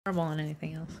Horrible on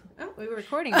anything else. Oh, we were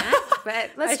recording that,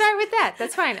 but let's start with that.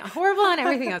 That's fine. Horrible on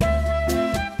everything else.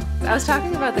 I was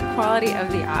talking about the quality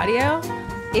of the audio.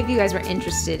 If you guys were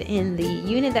interested in the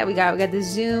unit that we got the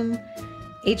Zoom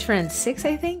H4n6,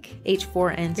 I think.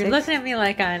 H4n6. You're looking at me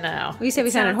like I know. We said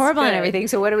we sounded horrible on everything,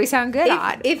 so what do we sound good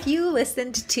on? If you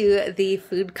listened to the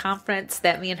food conference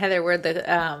that me and Heather were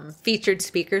the featured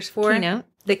speakers for. Keynote.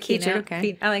 The keynote. Featured,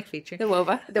 okay. I like featured. The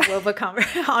WOBA. The WOBA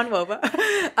conference on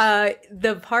WOBA.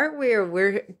 The part where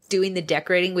we're doing the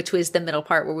decorating, which was the middle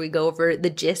part where we go over the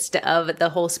gist of the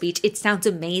whole speech, it sounds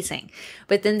amazing.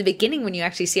 But then the beginning, when you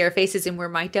actually see our faces and we're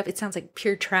mic'd up, it sounds like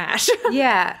pure trash.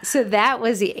 Yeah. So that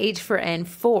was the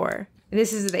H4n4.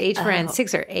 This is the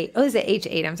H4n6 or 8. Oh, it's the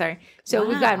H8. I'm sorry. So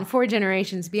we've gotten 4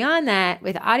 generations beyond that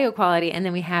with audio quality, and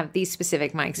then we have these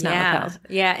specific mics, not lapels.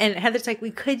 Yeah, and Heather's like,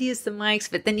 we could use the mics,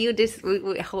 but then you just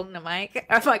holding a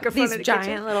microphone. These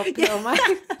giant little pill mics.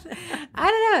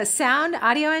 I don't know. Sound,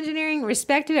 audio engineering,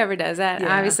 respect whoever does that.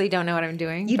 Yeah. I obviously don't know what I'm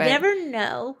doing. You never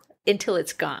know until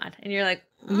it's gone, and you're like,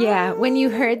 yeah, when you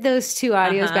heard those 2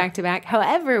 audios back to back.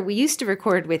 However, we used to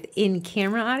record with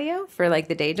in-camera audio for like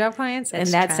the day job clients, and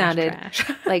that sounded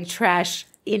like trash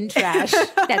in trash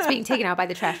that's being taken out by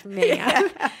the trash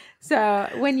mania. So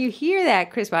when you hear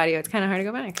that crisp audio, it's kind of hard to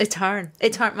go back. It's hard.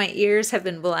 It's hard. My ears have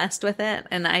been blessed with it,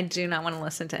 and I do not want to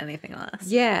listen to anything less.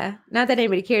 Yeah, not that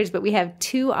anybody cares, but we have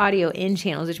 2 audio in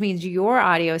channels, which means your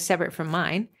audio is separate from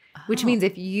mine. Which means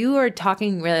if you are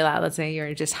talking really loud, let's say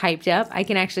you're just hyped up, I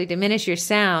can actually diminish your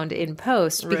sound in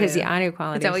post because the audio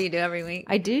quality. Is that what you do every week?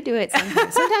 I do it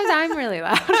sometimes. Sometimes I'm really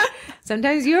loud.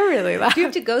 Sometimes you're really loud. Do you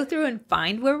have to go through and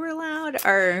find where we're loud,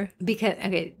 or because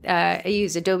I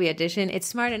use Adobe Audition. It's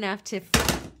smart enough to.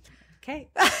 Okay.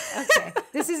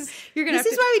 This is why we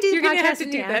do. You're gonna have to podcast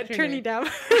do in the that. afternoon. Turn you down.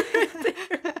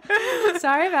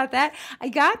 Sorry about that. I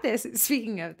got this.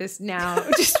 Speaking of this now,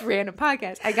 just random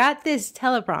podcast. I got this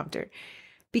teleprompter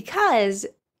because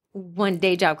one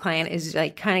day job client is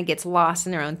like kind of gets lost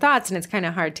in their own thoughts and it's kind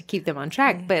of hard to keep them on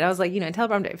track. But I was like,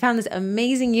 teleprompter. I found this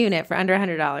amazing unit for under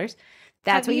 $100.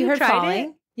 That's what you heard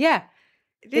falling. Yeah.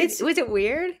 Was it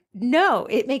weird? No,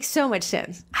 it makes so much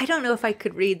sense. I don't know if I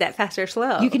could read that fast or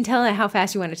slow. You can tell it how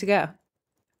fast you want it to go.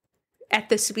 At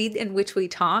the speed in which we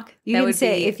talk, you can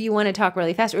say if you want to talk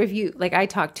really fast, or if you I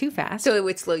talk too fast, so it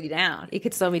would slow you down. It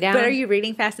could slow me down. But are you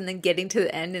reading fast and then getting to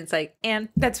the end and it's like, and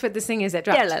that's what this thing is that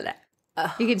drops.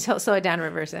 Oh. You can slow it down and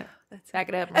reverse it. Back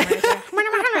it up.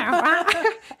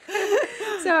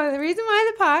 So the reason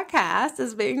why the podcast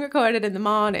is being recorded in the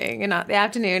morning and not the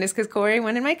afternoon is because Corey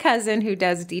wanted my cousin, who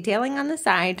does detailing on the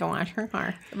side, to wash her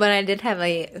car. But I did have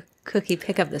a cookie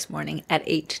pickup this morning at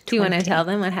 8:20. Do you want to tell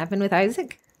them what happened with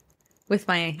Isaac? With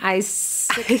my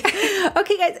Isaac.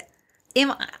 Okay, guys.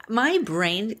 My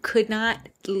brain could not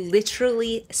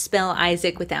literally spell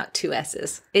Isaac without 2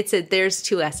 S's. There's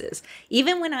 2 S's.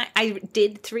 Even when I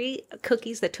did 3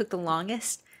 cookies that took the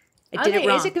longest, I did it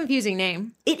wrong. It's a confusing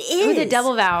name. It is. With a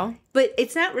double vowel. But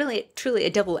it's not really truly a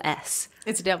double S.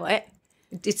 It's a double A.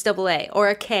 It's double A or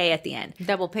a K at the end.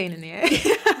 Double pain in the A.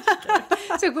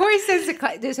 So Corey sends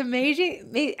this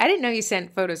amazing. I didn't know you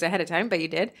sent photos ahead of time, but you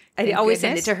did. I always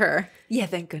send it to her. Yeah,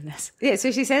 thank goodness. Yeah,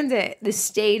 so she sends it, the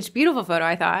staged, beautiful photo,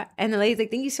 I thought. And the lady's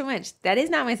like, thank you so much. That is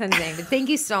not my son's name, but thank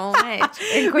you so much.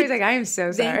 And Corey's like, I am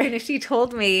so sorry. Thank goodness she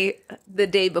told me the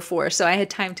day before, so I had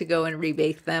time to go and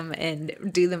rebake them and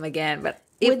do them again. But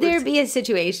would there be a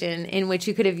situation in which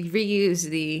you could have reused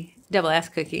the double S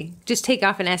cookie? Just take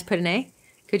off an S, put an A?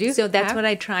 Could you? So that's what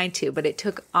I tried to, but it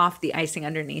took off the icing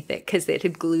underneath it because it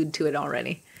had glued to it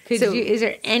already. Is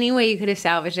there any way you could have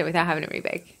salvaged it without having to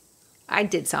rebake? I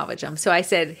did salvage them. So I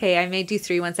said, hey, I made you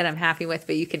 3 ones that I'm happy with,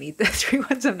 but you can eat the 3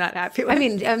 ones I'm not happy with. I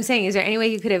mean, I'm saying, is there any way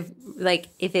you could have, like,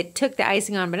 if it took the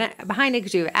icing on behind it,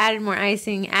 could you have added more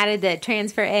icing, added the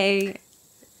transfer A?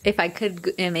 If I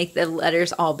could make the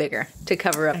letters all bigger to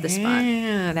cover up the spot.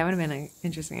 Yeah, that would have been an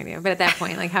interesting idea. But at that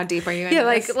point, like, how deep are you in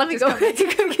this? Let me go.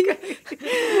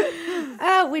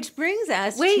 Which brings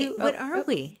us to... what are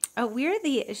we? Oh, we're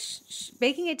the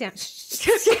Baking It Down. I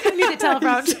need a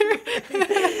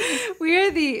teleprompter. We're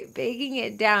the Baking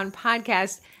It Down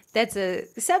podcast that's a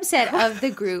subset of the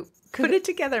group. Put it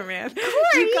together, man. Corey,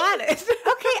 you got it.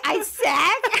 Okay,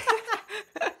 Isaac.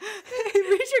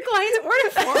 Read your client's order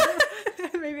form.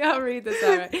 Maybe I'll read this.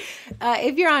 All right.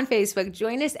 If you're on Facebook,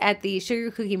 join us at the Sugar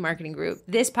Cookie Marketing Group.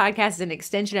 This podcast is an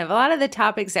extension of a lot of the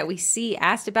topics that we see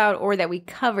asked about or that we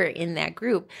cover in that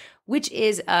group, which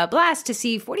is a blast to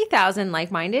see 40,000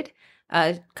 like-minded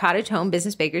cottage home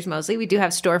business bakers mostly. We do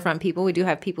have storefront people. We do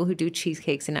have people who do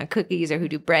cheesecakes and not cookies, or who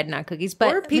do bread and not cookies.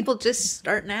 But or people just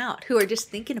starting out who are just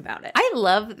thinking about it. I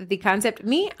love the concept.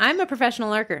 I'm a professional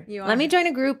lurker. Let me join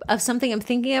a group of something I'm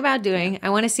thinking about doing. I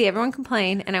want to see everyone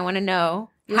complain, and I want to know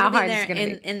how hard it's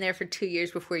going to be. In there for 2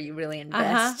 years before you really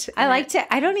invest.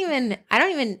 I don't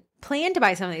even plan to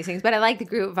buy some of these things, but I like the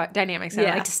group dynamics. And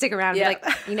I like to stick around and be like,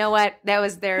 you know what? That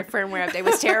was their firmware update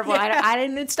was terrible. I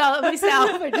didn't install it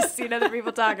myself. I just seen other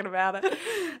people talking about it.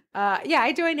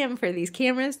 I joined in for these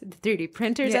cameras, the 3D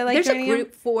printers. I like There's joining a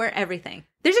group for everything.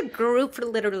 There's a group for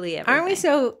literally everything. Aren't we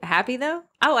so happy though?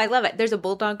 Oh, I love it. There's a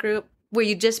bulldog group where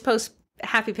you just post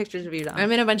happy pictures of your dog.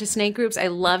 I'm in a bunch of snake groups. I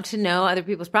love to know other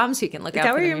people's problems so you can look out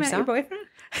for them yourself. Is that where you met your boyfriend?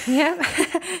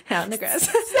 Yeah. Out in the grass.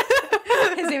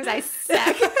 His name's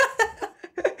Isaac.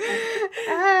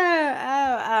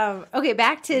 Okay,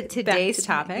 back to today's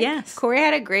topic. Yes. Corey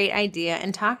had a great idea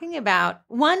in talking about,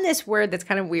 this word that's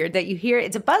kind of weird that you hear.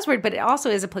 It's a buzzword, but it also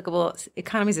is applicable,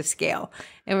 economies of scale.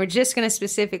 And we're just going to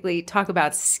specifically talk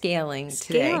about scaling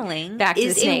today. Scaling back to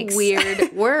is the snakes. a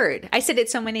weird word. I said it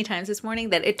so many times this morning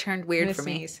that it turned weird for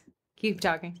me. Keep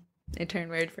talking. It turned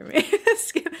weird for me.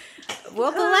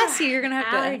 Well, bless you. You're going to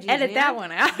have allergies, to edit that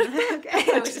one out.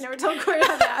 Okay. I just never told Corey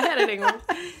about that editing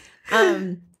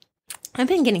one. I've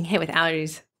been getting hit with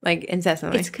allergies like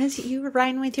incessantly. It's because you were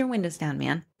riding with your windows down,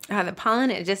 man. The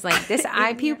pollen, it just like this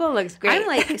eye pupil looks great. I'm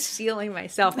like sealing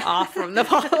myself off from the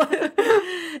pollen.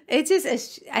 It's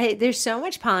just, there's so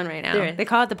much pollen right now. They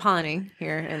call it the pollening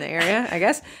here in the area, I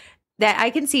guess, that I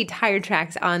can see tire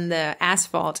tracks on the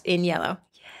asphalt in yellow.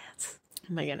 Yes.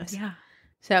 Oh my goodness. Yeah.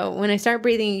 So when I start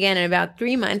breathing again in about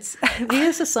 3 months,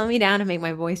 this will slow me down and make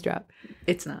my voice drop.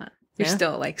 It's not. You're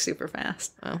still like super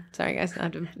fast. Oh, sorry guys. I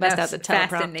have to bust out the teleprompt.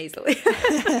 Fast and nasally.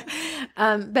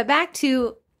 But back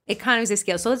to economies of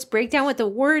scale. So let's break down what the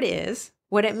word is,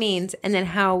 what it means, and then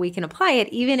how we can apply it,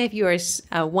 even if you're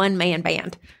a one-man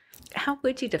band. How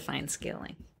would you define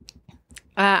scaling?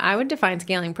 I would define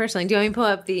scaling personally. Do you want me to pull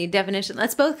up the definition?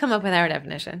 Let's both come up with our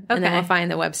definition, and then we'll find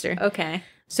the Webster. Okay.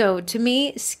 So to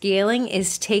me, scaling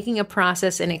is taking a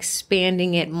process and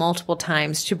expanding it multiple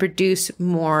times to produce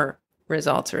more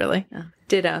results, really. Oh,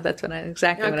 ditto. That's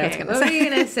exactly what I was going to say. What were you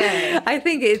going to say? I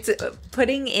think it's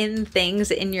putting in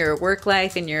things in your work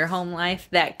life, in your home life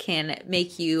that can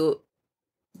make you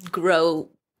grow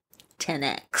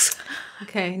 10x.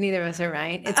 Okay, neither of us are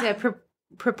right. It's a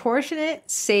proportionate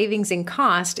savings in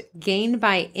cost gained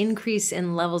by increase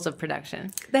in levels of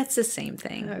production. That's the same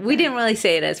thing. Okay. We didn't really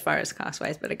say it as far as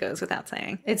cost-wise, but it goes without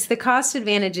saying. It's the cost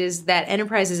advantages that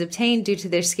enterprises obtain due to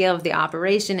their scale of the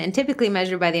operation and typically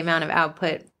measured by the amount of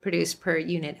output produced per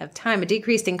unit of time. A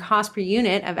decrease in cost per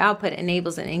unit of output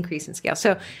enables an increase in scale.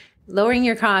 So lowering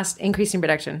your cost, increasing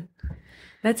production.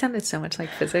 That sounded so much like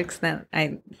physics that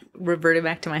I reverted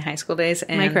back to my high school days.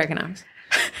 And microeconomics.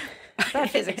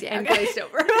 That physics and glazed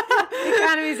over.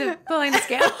 Economies of pulling the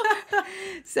scale.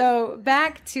 So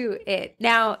back to it.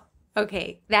 Now,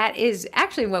 okay, that is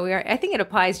actually what we are. I think it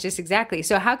applies just exactly.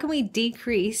 So how can we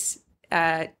decrease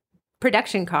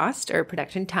production cost or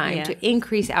production time to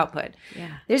increase output? Yeah.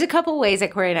 There's a couple ways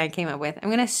that Corey and I came up with. I'm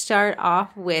going to start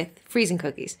off with freezing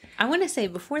cookies. I want to say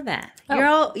before that,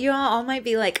 you all might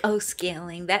be like, oh,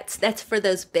 scaling. That's for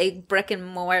those big brick and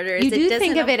mortars. You do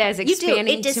think of it as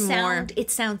expanding to more.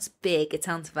 It sounds big. It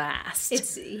sounds vast.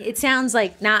 It sounds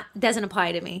like doesn't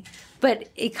apply to me. But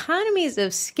economies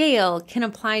of scale can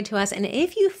apply to us. And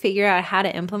if you figure out how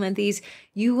to implement these,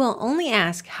 you will only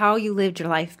ask how you lived your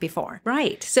life before.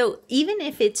 Right. So even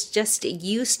if it's just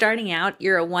you starting out,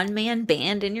 you're a one-man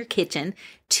band in your kitchen,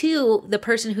 to the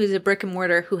person who's a brick and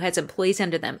mortar who has employees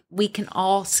under them, we can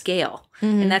all scale.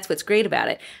 Mm-hmm. And that's what's great about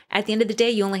it. At the end of the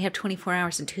day, you only have 24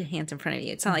 hours and 2 hands in front of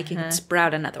you. It's not like you can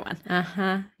sprout another one.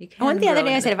 I went the other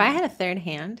day, I said, if I had a third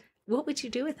hand, what would you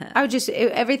do with it? I would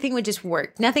everything would just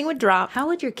work. Nothing would drop. How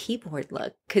would your keyboard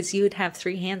look? Because you would have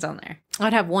 3 hands on there.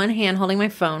 I'd have one hand holding my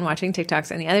phone, watching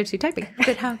TikToks, and the other 2 typing.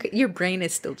 But how could, your brain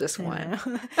is still just one.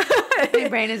 My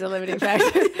brain is a limiting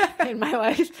factor in my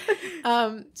life.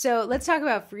 So let's talk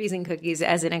about freezing cookies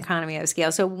as an economy of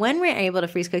scale. So when we're able to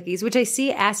freeze cookies, which I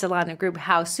see asked a lot in the group,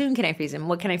 how soon can I freeze them?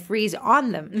 What can I freeze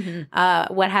on them?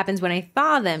 Mm-hmm. What happens when I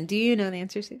thaw them? Do you know the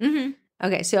answer, Sue? Mm-hmm.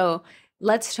 Okay, so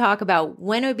let's talk about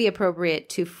when it would be appropriate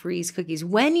to freeze cookies.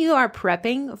 When you are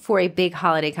prepping for a big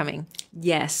holiday coming.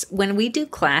 Yes. When we do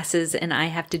classes and I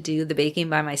have to do the baking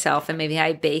by myself and maybe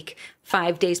I bake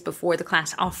 5 days before the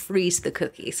class, I'll freeze the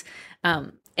cookies.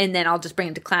 And then I'll just bring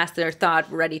them to class. They're thawed,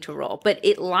 ready to roll. But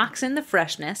it locks in the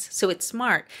freshness, so it's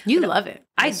smart. You love it.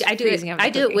 I do it. I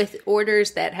do it with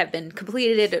orders that have been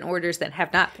completed and orders that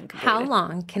have not been completed. How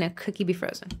long can a cookie be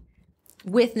frozen?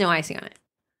 with no icing on it?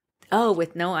 Oh,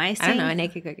 with no icing? I don't know, a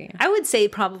naked cookie. I would say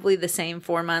probably the same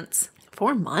 4 months.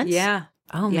 4 months? Yeah.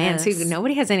 Oh, man. So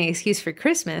nobody has any excuse for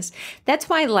Christmas. That's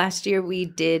why last year we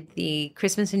did the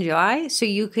Christmas in July. So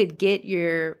you could get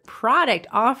your product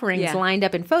offerings lined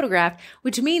up and photographed,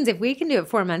 which means if we can do it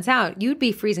 4 months out, you'd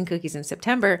be freezing cookies in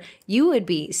September. You would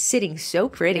be sitting so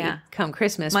pretty come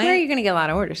Christmas. Where are you going to get a lot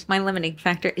of orders? My limiting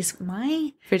factor is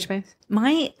my fridge space.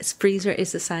 My freezer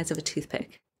is the size of a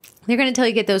toothpick. They're going to tell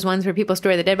you get those ones where people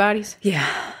store the dead bodies? Yeah.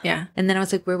 Yeah. And then I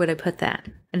was like, where would I put that?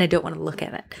 And I don't want to look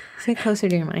at it. Sit closer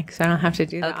to your mic so I don't have to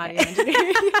do the audio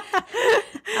engineering.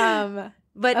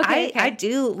 But I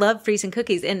do love freezing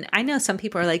cookies. And I know some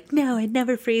people are like, no, I'd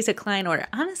never freeze a client order.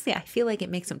 Honestly, I feel like it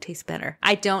makes them taste better.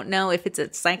 I don't know if it's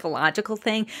a psychological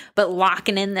thing, but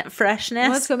locking in that freshness.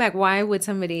 Well, let's go back. Why would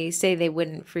somebody say they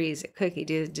wouldn't freeze a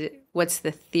cookie? What's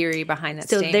the theory behind that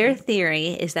statement? Their theory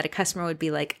is that a customer would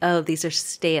be like, oh, these are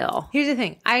stale. Here's the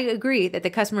thing. I agree that the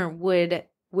customer would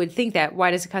think that.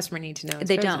 Why does the customer need to know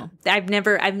it's frozen? Don't. I've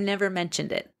never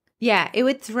mentioned it. Yeah, it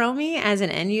would throw me as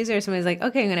an end user. Somebody's like,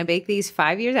 okay, I'm going to bake these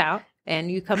 5 years out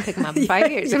and you come pick them up in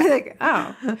 5 years. I'm like,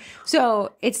 oh.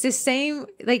 So it's the same,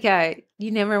 like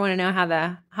you never want to know how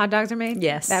the hot dogs are made?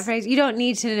 Yes. That phrase. You don't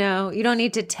need to know. You don't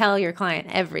need to tell your client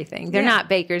everything. They're not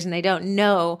bakers and they don't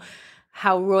know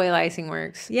how royal icing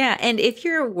works. Yeah, and if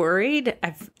you're worried,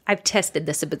 I've tested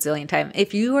this a bazillion times.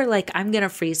 If you are like, I'm going to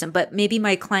freeze them, but maybe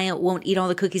my client won't eat all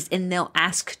the cookies and they'll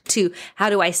ask how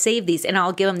do I save these? And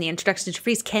I'll give them the instructions to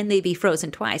freeze. Can they be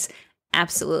frozen twice?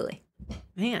 Absolutely.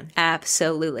 Man.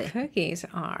 Absolutely. Cookies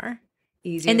are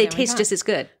easy. And they taste just as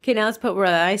good. Okay, now let's put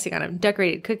royal icing on them.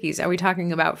 Decorated cookies. Are we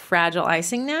talking about fragile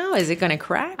icing now? Is it going to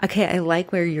crack? Okay, I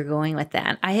like where you're going with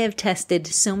that. I have tested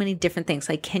so many different things.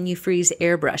 Like, can you freeze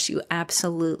airbrush? You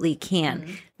absolutely can.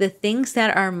 Mm-hmm. The things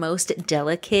that are most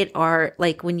delicate are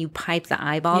like when you pipe the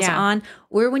eyeballs on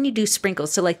or when you do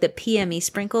sprinkles. So like the PME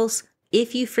sprinkles,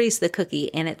 if you freeze the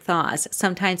cookie and it thaws,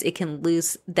 sometimes it can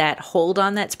lose that hold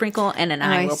on that sprinkle and an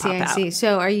eye will pop out. I see.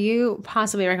 So are you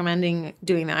possibly recommending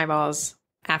doing the eyeballs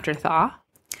after thaw?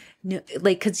 No,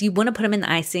 like, because you want to put them in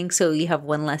the icing so you have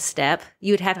one less step.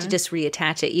 You would have to just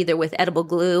reattach it either with edible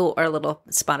glue or a little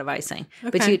spot of icing.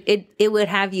 Okay. But it would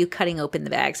have you cutting open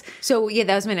the bags. So yeah,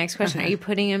 that was my next question. Are you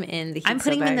putting them in the heat I'm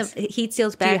putting them in the heat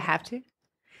sealed bag. Do you have to?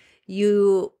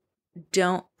 You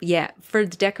don't. Yeah, for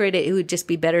the decorated, it would just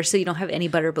be better so you don't have any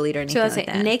butter bleed or anything like that. So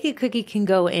let's say naked cookie can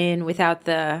go in without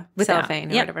the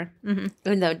cellophane or whatever. Mm-hmm.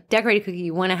 Even though decorated cookie,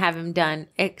 you want to have them done,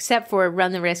 except for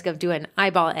run the risk of doing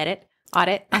eyeball audit.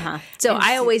 So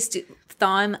I always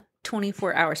thaw them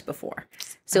 24 hours before.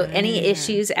 So any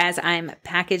issues as I'm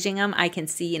packaging them, I can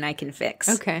see and I can fix.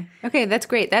 Okay, that's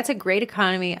great. That's a great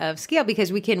economy of scale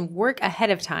because we can work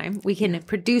ahead of time. We can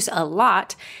produce a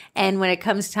lot. And when it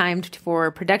comes time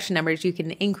for production numbers, you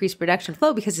can increase production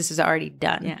flow because this is already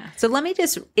done. Yeah. So let me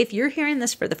if you're hearing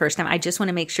this for the first time, I just want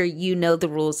to make sure you know the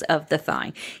rules of the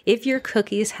thawing. If your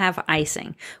cookies have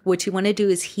icing, what you want to do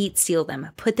is heat seal them.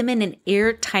 Put them in an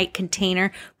airtight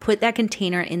container. Put that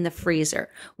container in the freezer.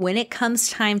 When it comes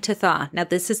time to thaw, now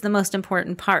this is the most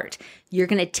important part. You're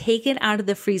going to take it out of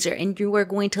the freezer and you are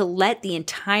going to let the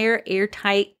entire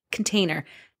airtight container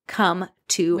come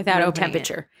to room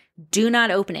temperature. Do not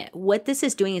open it. What this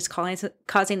is doing is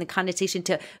causing the condensation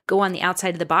to go on the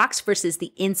outside of the box versus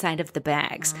the inside of the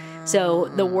bags. So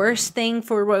the worst thing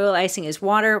for royal icing is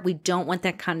water. We don't want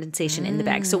that condensation in the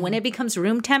bag. So when it becomes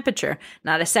room temperature,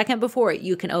 not a second before,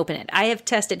 you can open it. I have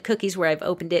tested cookies where I've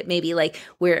opened it maybe like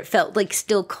where it felt like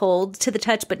still cold to the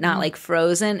touch, but not like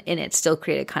frozen, and it still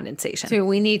created condensation. So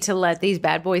we need to let these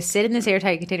bad boys sit in this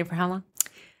airtight container for how long?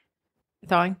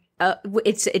 Thawing?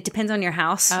 It depends on your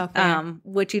house,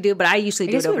 what you do, but I usually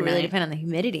do it overnight. It would really depend on the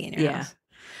humidity in your house.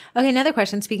 Okay, another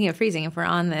question. Speaking of freezing, if we're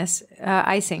on this,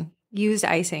 icing, used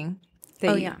icing.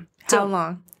 How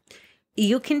long?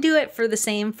 You can do it for the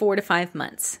same 4 to 5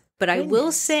 months. But I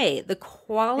will say the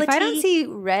quality. If I don't see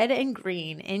red and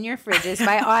green in your fridges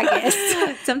by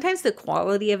August, sometimes the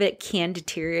quality of it can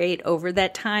deteriorate over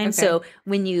that time. Okay. So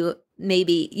when you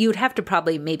would have to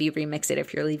probably remix it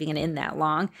if you're leaving it in that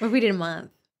long. What if we did a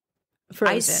month?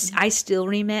 I still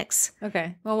remix.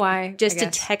 Okay. Well, why? Just to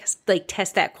test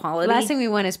that quality. Last thing we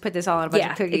want is put this all on a bunch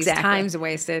of cookies. Exactly. Time's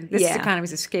wasted. This is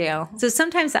economies of scale. So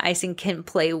sometimes the icing can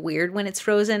play weird when it's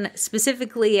frozen.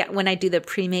 Specifically, when I do the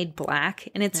pre-made black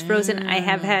and it's frozen, I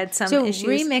have had some issues. So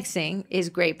remixing is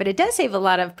great, but it does save a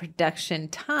lot of production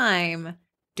time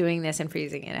doing this and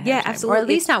freezing it ahead of time. Absolutely. Or at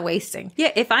least not wasting.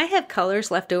 Yeah, if I have colors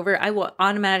left over, I will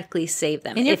automatically save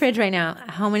them. In your fridge right now,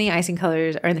 how many icing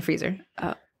colors are in the freezer?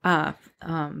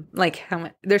 Like how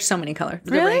much? There's so many colors.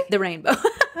 Really? The rainbow.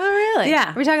 Oh, Really?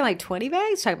 Yeah. Are we talking like 20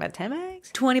 bags? Talking about 10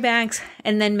 bags? 20 bags.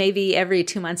 And then maybe every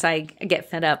 2 months I get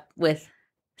fed up with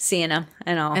seeing them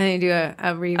and I'll And then you do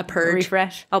a purge.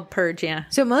 refresh? I'll purge, yeah.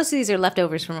 So most of these are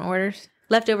leftovers from orders?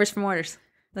 Leftovers from orders.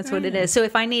 That's what it is. So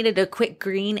if I needed a quick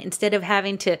green, instead of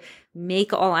having to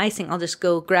make all icing, I'll just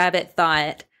go grab it, thaw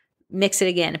it, mix it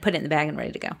again, and put it in the bag and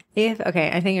ready to go.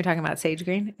 Okay, I think you're talking about sage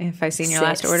green. If I've seen your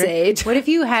last order, sage. What if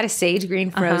you had a sage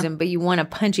green frozen, but you want a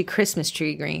punchy Christmas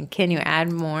tree green? Can you add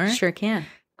more? Sure can.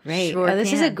 Great. Sure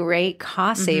This is can. a great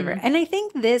cost saver, and I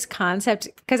think this concept,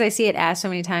 because I see it asked so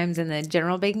many times in the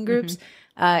general baking groups,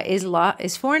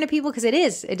 is foreign to people because it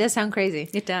is. It does sound crazy.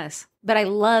 It does. But I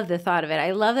love the thought of it. I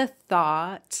love the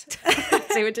thought.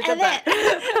 See what you did there.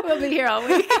 We'll be here all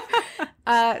week.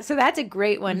 So that's a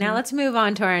great one. Now let's move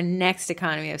on to our next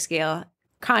economy of scale.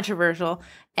 Controversial.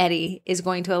 Eddie is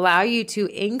going to allow you to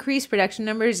increase production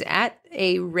numbers at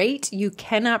a rate you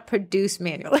cannot produce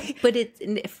manually. But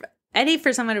Eddie,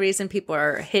 for some odd reason, people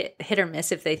are hit or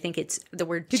miss if they think it's the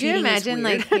word. Could you imagine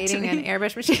like hating an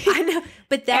airbrush machine? I know,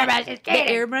 but the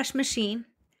airbrush machine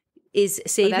is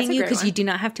saving you because you do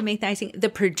not have to make the icing. The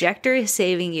projector is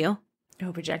saving you.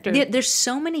 Oh, projector. There's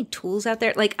so many tools out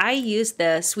there. Like I use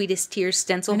the Sweetest Tears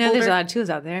stencil holder. There's a lot of tools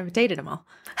out there. I've dated them all.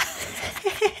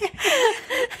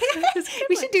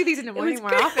 We should do these in the morning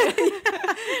more often.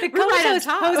 The color post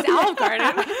Olive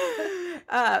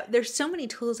Garden. There's so many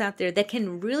tools out there that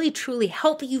can really truly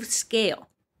help you scale.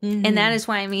 And that is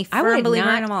why I'm a firm believer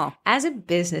in them all. As a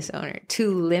business owner,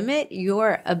 to limit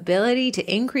your ability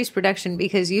to increase production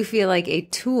because you feel like a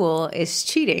tool is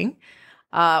cheating.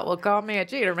 Well, call me a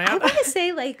cheater, man. I want to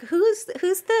say, like, who's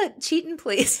the cheating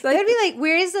police? Like, that'd be like,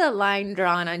 where is the line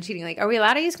drawn on cheating? Like, are we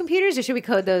allowed to use computers, or should we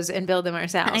code those and build them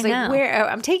ourselves? I know. Where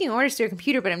I'm taking orders through a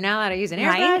computer, but I'm not allowed to use an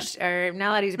airbrush, or I'm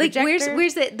not allowed to use a projector.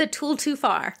 Where's the tool too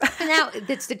far? Now,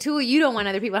 that's the tool you don't want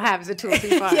other people to have is a tool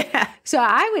too far. Yeah. So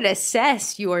I would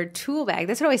assess your tool bag.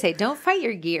 That's what I always say. Don't fight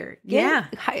your gear.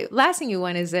 Last thing you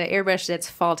want is an airbrush that's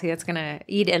faulty. That's going to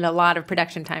eat in a lot of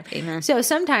production time. Amen. So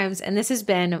sometimes, and this has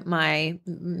been my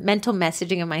mental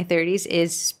messaging of my 30s,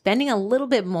 is spending a little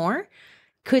bit more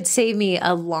could save me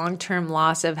a long-term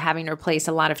loss of having to replace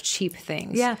a lot of cheap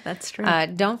things. Yeah, that's true.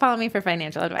 Don't follow me for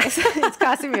financial advice. It's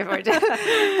costing me a fortune.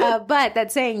 But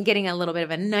that's saying getting a little bit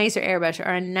of a nicer airbrush or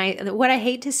a nice. What I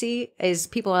hate to see is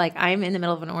people are like, I'm in the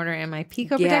middle of an order and my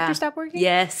Pico protector stopped working.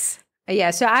 Yes.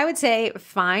 Yeah, so I would say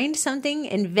find something,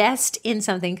 invest in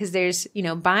something, because there's,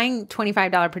 buying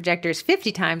 $25 projectors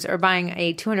 50 times or buying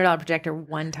a $200 projector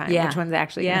one time, which one's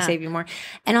actually going to save you more.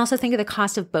 And also think of the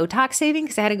cost of Botox saving,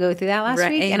 because I had to go through that last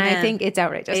week, and I think it's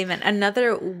outrageous. Amen.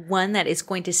 Another one that is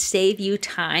going to save you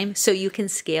time so you can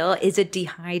scale is a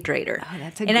dehydrator. Oh,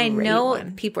 that's a And I great know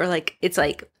one. people are like, it's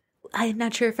like, I'm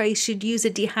not sure if I should use a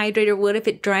dehydrator. What if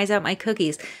it dries out my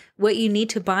cookies? What you need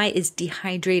to buy is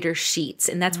dehydrator sheets.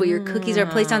 And that's what your cookies are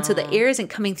placed on. So the air isn't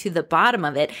coming through the bottom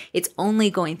of it. It's only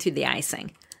going through the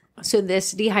icing. So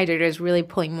this dehydrator is really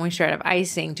pulling moisture out of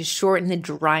icing to shorten the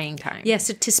drying time. Yeah,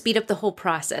 so to speed up the whole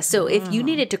process. So if you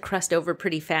need it to crust over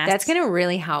pretty fast. That's going to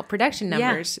really help production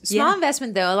numbers. Yeah. Small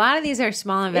investment, though. A lot of these are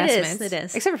small investments. It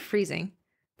is. Except for freezing.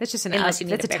 That's just Unless you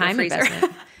need that's a bigger time freezer.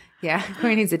 investment. Yeah,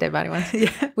 Corey needs a dead body one.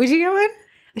 Yeah. Would you get one?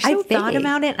 I thought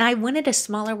about it, and I wanted a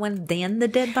smaller one than the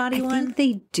dead body one. I think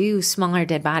they do smaller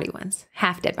dead body ones,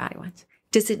 half dead body ones.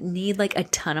 Does it need like a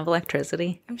ton of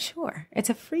electricity? I'm sure. It's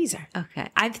a freezer. Okay.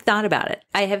 I've thought about it.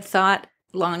 I have thought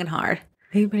long and hard.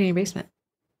 Maybe put it in your basement.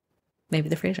 Maybe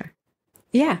the freezer.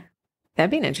 Yeah. That'd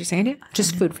be an interesting idea.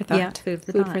 Just food for thought. Yeah, food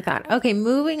for thought. Okay,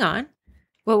 moving on.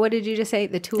 Well, what did you just say?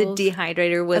 The tools? The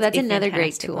dehydrator was that's another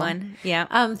great tool. One.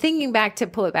 Yeah. Thinking back to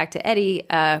pull it back to Eddie,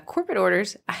 corporate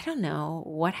orders, I don't know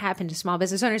what happened to small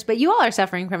business owners, but you all are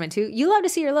suffering from it too. You love to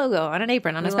see your logo on an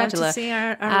apron, on a spatula. Love to see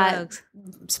our logos.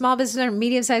 Small business owners,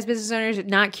 medium-sized business owners,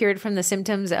 not cured from the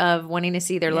symptoms of wanting to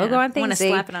see their logo on things. Want to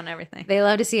slap it on everything. They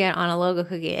love to see it on a logo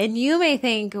cookie. And you may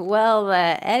think, well,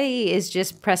 Eddie is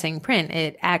just pressing print.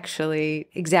 It actually,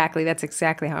 that's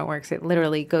exactly how it works. It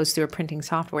literally goes through a printing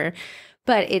software.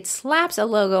 But it slaps a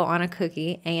logo on a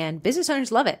cookie, and business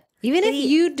owners love it. Even if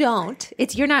you don't,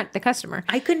 you're not the customer.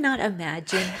 I could not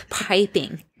imagine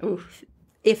piping. Oof.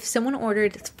 If someone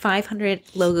ordered 500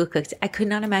 logo cookies, I could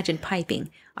not imagine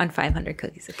piping on 500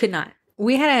 cookies. I could not.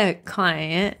 We had a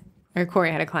client, or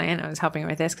Corey had a client. I was helping her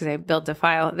with this because I built a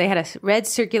file. They had a red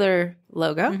circular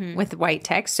logo with white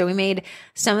text. So we made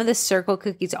some of the circle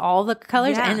cookies, all the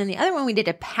colors. Yeah. And then the other one, we did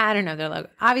a pattern of their logo.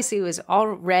 Obviously, it was all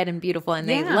red and beautiful, and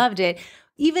they loved it.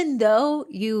 Even though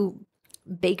you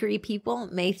bakery people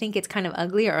may think it's kind of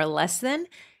ugly or less than,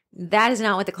 That is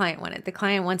not what the client wanted. The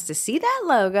client wants to see that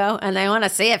logo and they want to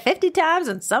say it 50 times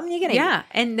and something you can eat. Yeah.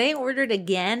 And they ordered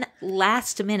again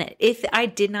last minute. If I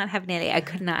did not have an Eddie, I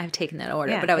could not have taken that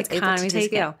order, but I was able to Economies of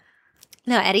take Scale. it.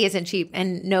 No, Eddie isn't cheap,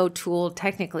 and no tool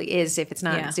technically is if it's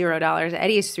not $0.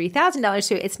 Eddie is $3,000,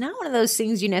 so it's not one of those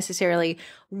things you necessarily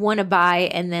want to buy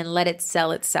and then let it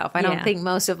sell itself. I don't think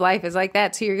most of life is like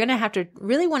that. So you're going to have to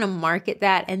really want to market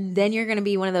that, and then you're going to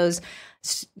be one of those,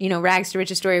 rags to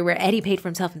riches story where Eddie paid for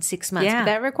himself in 6 months. But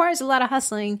that requires a lot of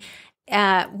hustling.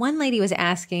 One lady was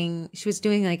asking, she was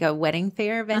doing like a wedding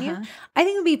fair venue. I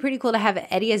think it would be pretty cool to have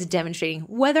Eddie as demonstrating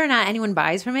whether or not anyone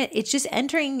buys from it. It's just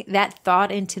entering that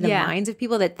thought into the minds of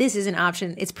people that this is an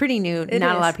option. It's pretty new.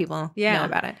 Not a lot of people know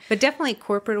about it. But definitely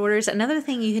corporate orders. Another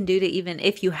thing you can do to even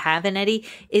if you have an Eddie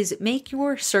is make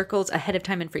your circles ahead of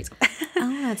time and freeze them.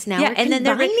 Oh, that's now and then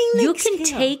you can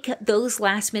scale. take those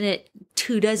last minute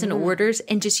 24 orders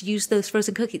and just use those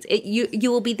frozen cookies.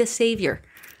 You will be the savior.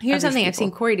 Here's something I've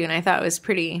seen Corey do, and I thought was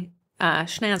pretty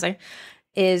schnazzy,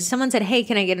 is someone said, hey,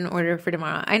 can I get an order for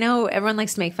tomorrow? I know everyone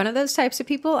likes to make fun of those types of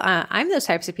people. I'm those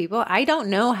types of people. I don't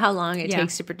know how long it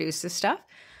takes to produce this stuff.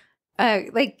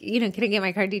 Can I get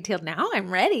my car detailed now?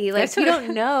 I'm ready. Like, you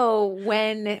don't know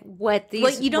what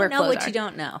these you don't know what are. You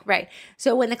don't know. Right.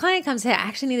 So when the client comes, hey, I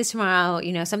actually need this tomorrow,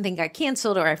 something got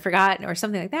canceled or I forgot or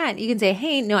something like that, you can say,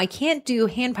 hey, no, I can't do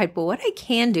hand pipe, but what I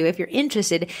can do if you're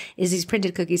interested is these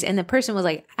printed cookies. And the person was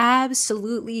like,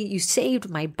 absolutely, you saved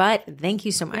my butt. Thank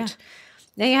you so much. Yeah.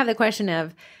 Now you have the question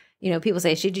of, people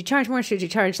say, should you charge more? Should you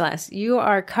charge less? You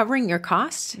are covering your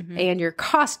cost, and your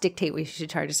costs dictate what you should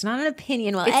charge. It's not an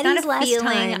opinion. Well, it's Eddie's not a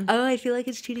feeling. Time. Oh, I feel like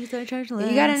it's cheating, so I charge less.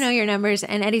 You got to know your numbers.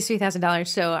 And Eddie's $3,000,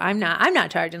 so I'm not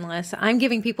charging less. I'm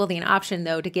giving people the option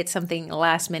though to get something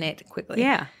last minute quickly.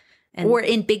 Yeah. Or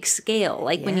in big scale,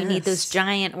 like when you need those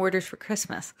giant orders for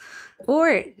Christmas.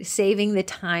 Or saving the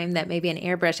time that maybe an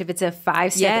airbrush, if it's a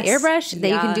 5-step airbrush,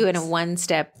 then you can do it in a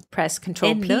 1-step press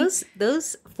control and P.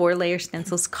 those 4-layer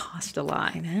stencils cost a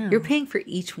lot. I know. You're paying for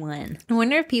each one. I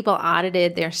wonder if people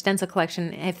audited their stencil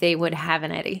collection if they would have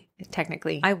an Eddie,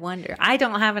 technically. I wonder. I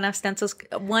don't have enough stencils.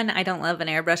 One, I don't love an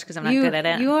airbrush because I'm not good at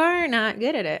it. You are not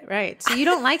good at it, right? So you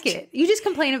don't like it. You just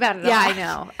complain about it all. I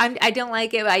know. I don't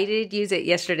like it, but I did use it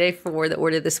yesterday for the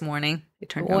order this morning. It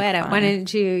turned out fine. Why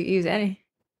didn't you use Eddie?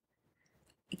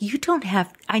 You don't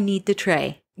have. I need the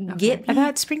tray. Okay. Get I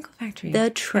thought Sprinkle Factory. The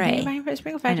tray.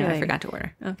 Sprinkle Factory. I forgot to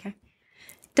order. Okay.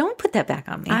 Don't put that back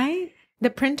on me. The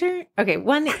printer. Okay.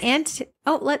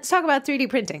 Let's talk about 3D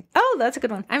printing. Oh, that's a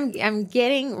good one. I'm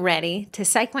getting ready to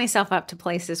psych myself up to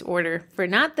place this order for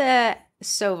not the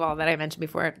Soval that I mentioned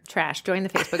before. Trash. Joined the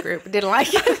Facebook group. Didn't like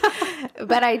it,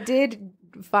 but I did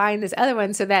find this other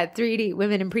one. So that 3D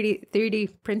women in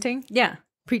 3D printing. Yeah.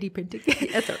 Pretty printing.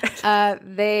 That's all right.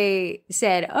 They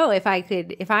said, if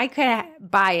I could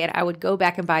buy it, I would go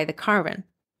back and buy the carbon.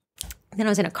 Then I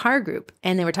was in a car group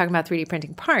and they were talking about 3D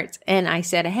printing parts. And I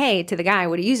said, hey, to the guy,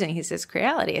 what are you using? He says,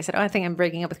 Creality. I said, I think I'm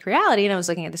breaking up with Creality. And I was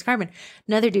looking at this carbon.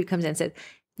 Another dude comes in and said,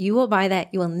 you will buy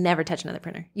that. You will never touch another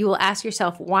printer. You will ask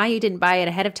yourself why you didn't buy it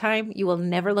ahead of time. You will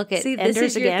never look at enders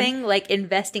this is your again. thing, like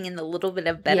investing in the little bit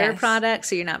of better products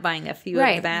so you're not buying a few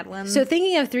of the bad ones. So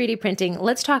thinking of 3D printing,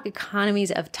 let's talk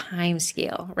economies of time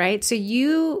scale, right? So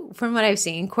you, from what I've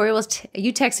seen, Corey,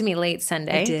 you texted me late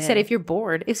Sunday. Said if you're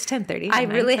bored, it's 10:30. I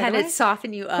really had to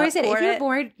soften you up. Corey said, if you're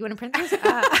bored, you want to print this?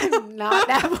 I'm not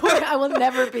that bored. I will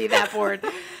never be that bored.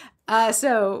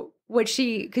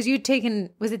 Because you'd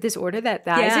taken, was it this order,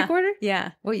 the Isaac order?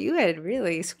 Yeah. Well, you had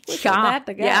really squished that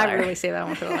together. Yeah, I really saved that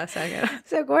one for the last second.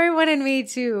 So Corey wanted me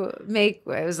to make,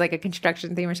 it was like a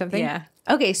construction theme or something. Yeah.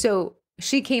 Okay, so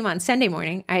she came on Sunday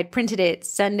morning. I had printed it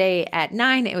Sunday at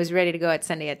 9. It was ready to go at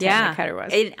Sunday at 10. Yeah. The cutter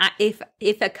was.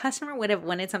 If a customer would have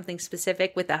wanted something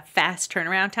specific with a fast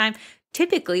turnaround time,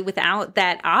 typically without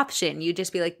that option, you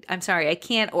just be like, I'm sorry, I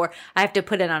can't, or I have to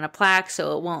put it on a plaque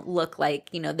so it won't look like,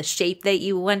 the shape that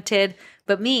you wanted.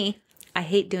 But me, I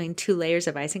hate doing 2 layers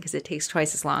of icing because it takes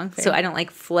twice as long. Fair. So I don't like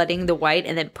flooding the white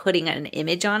and then putting an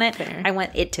image on it. Fair. I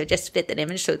want it to just fit that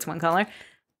image so it's one color.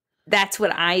 That's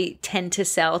what I tend to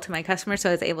sell to my customers, so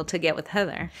I was able to get with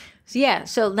Heather.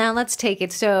 So now let's take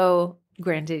it. So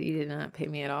granted, you did not pay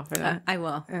me at all for that. I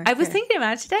will. Okay. I was thinking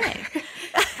about it today.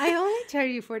 I only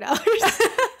charge you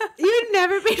 $4. You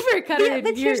never paid for a cutter in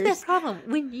but years. Here's the problem.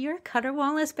 When your cutter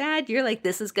wall is bad, you're like,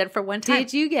 this is good for one time.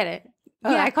 Did you get it? Oh,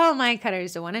 yeah, I call my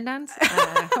cutters the one and dones.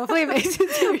 Hopefully it makes it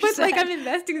to But like I'm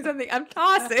investing in something. I'm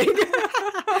tossing.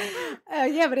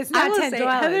 Yeah, but it's not $10.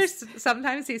 Heather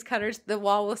sometimes these cutters, the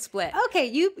wall will split. Okay,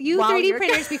 you 3D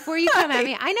printers before you come at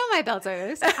me. I know my belts are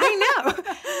loose. I know.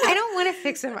 I don't want to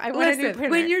fix them. I want a new Listen,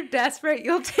 printer. when you're desperate,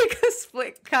 you'll take a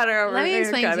split cutter over. Let me there and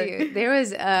explain cut to it. you. There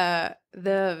was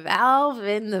the valve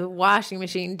in the washing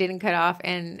machine didn't cut off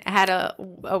and had a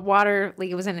water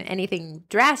leak. It wasn't anything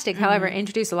drastic. However,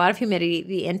 introduced a lot of humidity.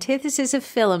 The antithesis of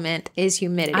filament is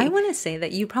humidity. I want to say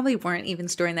that you probably weren't even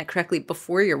storing that correctly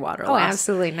before your water Oh, loss.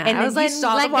 absolutely not. And I was then like, you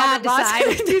saw let the water God loss,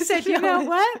 decide. and you said, you know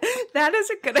what? That is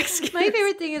a good excuse. My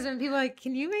favorite thing is when people are like,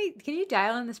 can you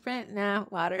dial in the Sprint? Nah,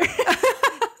 water.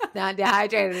 Not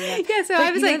dehydrated enough. Yeah, so But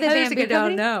I was you know like, the Heather's bamboo like, I don't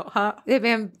company? know,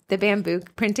 huh? The bamboo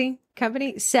printing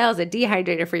company sells a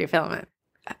dehydrator for your filament.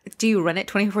 Do you run it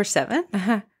 24/7?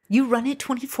 Uh-huh. You run it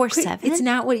 24/7? It's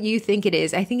not what you think it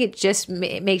is. I think it just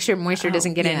makes sure moisture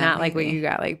doesn't get in, yeah, not like what maybe. you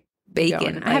got, like Bacon,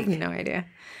 going. I have like- no idea.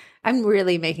 I'm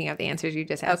really making up the answers you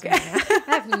just asked me. Okay. Right now.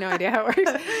 I have no idea how it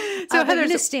works. So But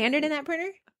Heather's the standard in that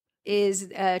printer is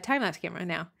a time-lapse camera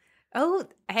now. Oh,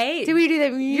 hey. Do we do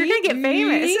that? You're going to get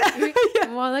famous.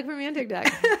 Well, look for me on TikTok.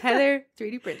 Heather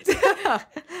 3D prints.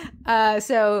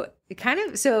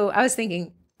 So I was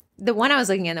thinking, the one I was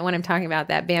looking at, the one I'm talking about,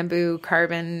 that bamboo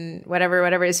carbon,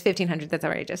 whatever is $1,500. That's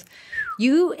outrageous.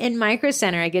 You in Micro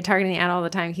Center, I get targeting the ad all the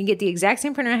time, can get the exact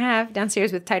same printer I have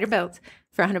downstairs with tighter belts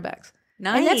for $100.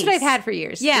 Nice. And that's what I've had for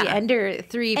years. Yeah. The Ender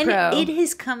 3 And Pro. it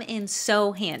has come in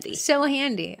so handy. So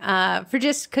handy for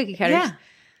just cookie cutters. Yeah.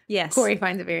 Yes. Corey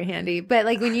finds it very handy. But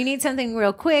like when you need something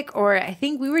real quick, or I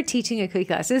think we were teaching a cookie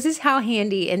class. This is how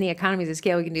handy in the economies of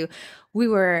scale we can do. We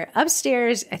were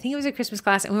upstairs, I think it was a Christmas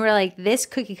class, and we were like, this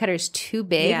cookie cutter is too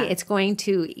big. Yeah. It's going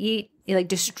to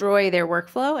destroy their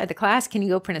workflow at the class. Can you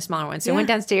go print a smaller one? So I went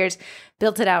downstairs,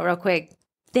 built it out real quick,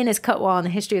 thinnest cut wall in the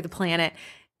history of the planet,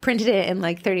 printed it in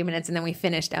like 30 minutes, and then we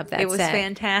finished up that It was set.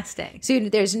 fantastic. So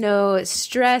there's no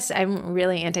stress. I'm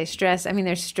really anti-stress. I mean,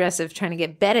 there's stress of trying to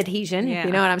get bed adhesion, if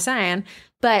you know what I'm saying.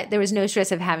 But there was no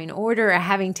stress of having to order or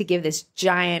having to give this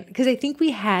giant, because I think we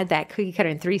had that cookie cutter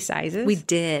in 3 sizes. We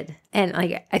did. And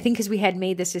like, I think because we had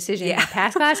made this decision in the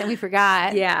past class and we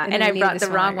forgot. Yeah. And then I we brought needed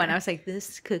the wrong smaller one. I was like,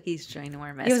 this cookie's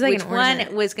ginormous. It was like Which an one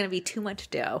ornament. was going to be too much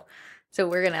dough. So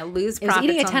we're going to lose It was profits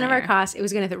eating a ton on of our there. costs. It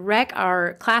was going to wreck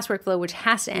our class workflow, which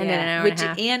has to end in an hour Which, and a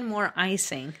half. and more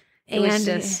icing. It And was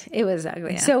just... it was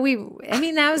ugly. Yeah. So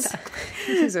that was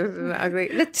it was ugly.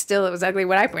 It was ugly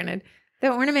what I printed. The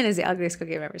ornament is the ugliest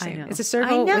cookie I've ever seen. know. It's a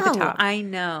circle with a top. I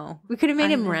know. We could have made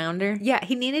I him know. rounder. Yeah,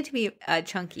 he needed to be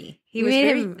chunky. He We was made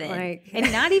very him, thin. like,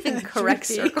 and not even correct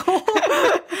droopy. circle.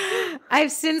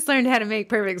 I've since learned how to make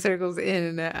perfect circles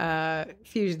in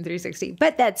Fusion 360.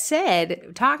 But that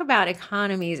said, talk about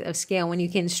economies of scale when you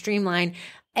can streamline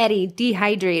Eddie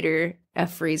dehydrator, a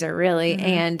freezer really,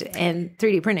 and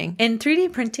 3D printing. And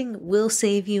 3D printing will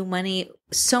save you money,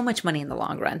 so much money in the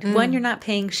long run. One, you're not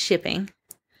paying shipping.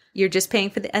 You're just paying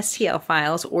for the STL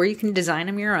files, or you can design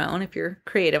them your own if you're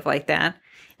creative like that.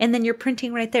 And then you're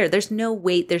printing right there. There's no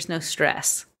wait, there's no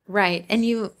stress. Right. And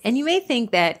you may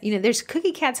think that, there's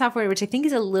Cookie Cat software, which I think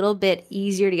is a little bit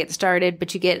easier to get started,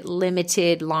 but you get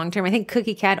limited long term. I think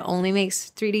Cookie Cat only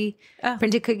makes 3D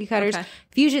printed cookie cutters. Okay.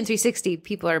 Fusion 360,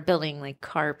 people are building like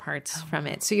car parts from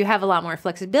it. So you have a lot more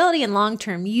flexibility and long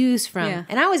term use from. Yeah.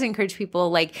 And I always encourage people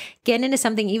like get into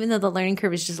something, even though the learning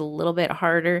curve is just a little bit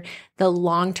harder, the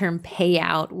long term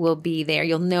payout will be there.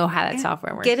 You'll know how that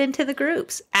software works. Get into the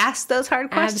groups. Ask those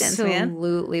hard questions, man.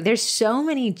 Absolutely. There's so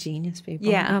many genius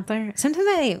people out there. Sometimes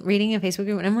I'm reading a Facebook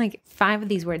group and I'm like, 5 of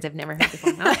these words I've never heard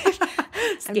before in my life.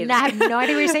 I have no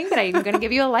idea what you're saying, but I'm going to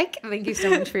give you a like. Thank you so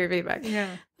much for your feedback.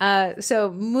 Yeah.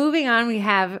 So moving on, we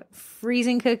have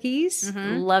freezing cookies.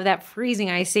 Love that. Freezing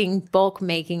icing, bulk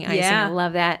making icing. Yeah. I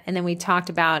love that. And then we talked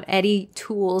about Eddie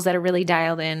tools that are really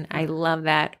dialed in. I love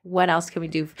that. What else can we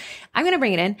do? I'm going to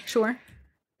bring it in. Sure.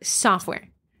 Software.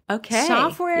 Okay.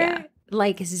 Software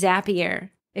like Zapier.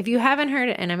 If you haven't heard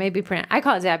it, and I may be I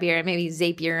call it Zapier, it may be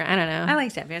Zapier. I don't know. I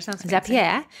like Zapier. Sounds fancy.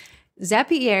 Zapier.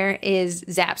 Zapier is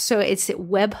Zaps. So it's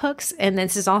webhooks, and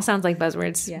this all sounds like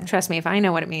buzzwords. Yeah. Trust me, if I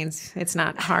know what it means, it's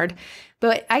not hard.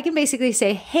 But I can basically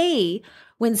say, hey,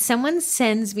 when someone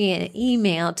sends me an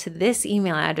email to this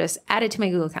email address, add it to my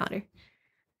Google Calendar.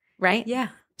 Right? Yeah.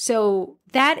 So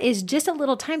that is just a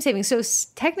little time saving. So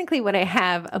technically what I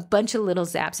have, a bunch of little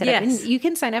zaps set up. And Yes. you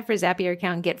can sign up for a Zapier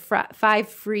account and get 5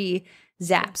 free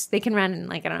zaps. They can run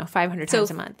like, 500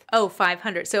 times a month. Oh,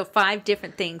 500. So 5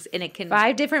 different things, and it can...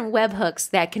 5 different webhooks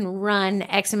that can run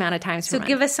X amount of times per So month.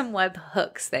 give us some web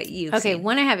hooks that you've Okay, seen.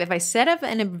 one I have, if I set up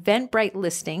an Eventbrite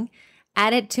listing,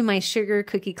 add it to my Sugar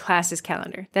Cookie Classes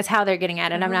calendar. That's how they're getting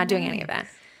added. I'm not doing any of that.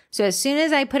 So as soon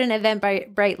as I put an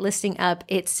Eventbrite listing up,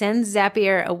 it sends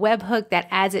Zapier a webhook that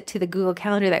adds it to the Google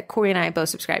Calendar that Corey and I both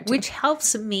subscribe to. Which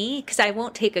helps me because I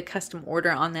won't take a custom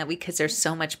order on that because there's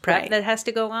so much prep that has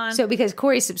to go on. So because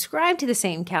Corey subscribed to the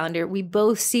same calendar, we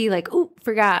both see like, oh,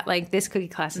 forgot, like this cookie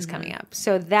class is coming up.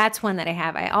 So that's one that I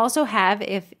have. I also have,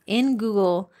 if in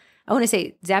Google, I want to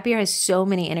say Zapier has so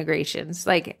many integrations,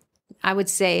 like I would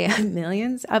say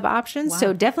millions of options. Wow.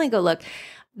 So definitely go look.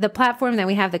 The platform that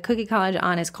we have the Cookie College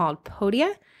on is called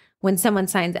Podia. When someone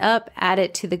signs up, add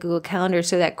it to the Google Calendar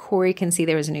so that Corey can see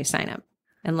there was a new sign up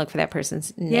and look for that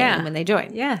person's name when they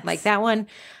join. Yeah. Like that one.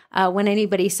 When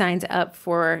anybody signs up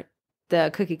for the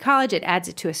Cookie College, it adds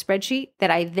it to a spreadsheet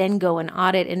that I then go and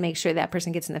audit and make sure that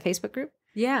person gets in the Facebook group.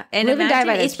 Yeah. And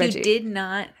imagine if you did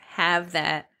not have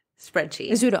that spreadsheet.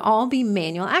 This would all be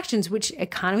manual actions, which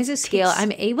economies of scale.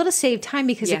 I'm able to save time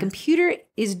because the computer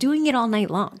is doing it all night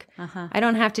long. I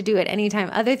don't have to do it anytime.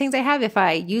 Other things I have, if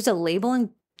I use a label in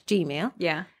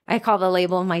Gmail, I call the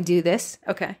label my do this.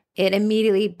 Okay. It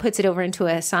immediately puts it over into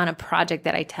a Asana project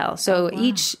that I tell. So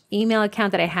each email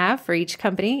account that I have for each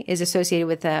company is associated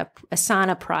with a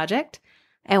Asana project.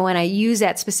 And when I use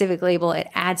that specific label, it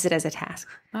adds it as a task.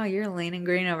 Oh, you're lean and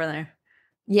green over there.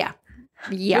 Yeah.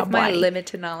 Yeah, with my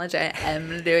limited knowledge, I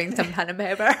am doing some pen and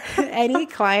paper. Any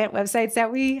client websites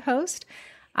that we host,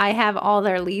 I have all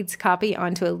their leads copy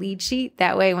onto a lead sheet.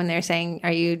 That way, when they're saying,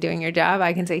 are you doing your job?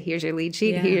 I can say, here's your lead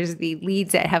sheet. Here's the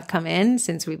leads that have come in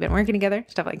since we've been working together,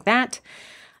 stuff like that.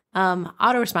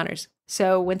 Autoresponders.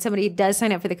 So when somebody does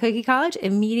sign up for the Cookie College,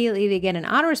 immediately they get an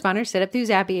autoresponder set up through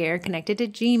Zapier, connected to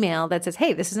Gmail that says,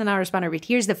 hey, this is an autoresponder, but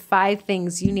here's the 5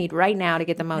 things you need right now to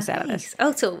get the most out of this.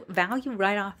 Oh, so value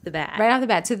right off the bat. Right off the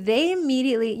bat. So they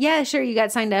immediately, sure, you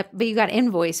got signed up, but you got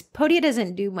invoice. Podia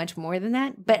doesn't do much more than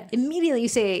that. But immediately you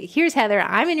say, here's Heather,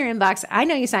 I'm in your inbox. I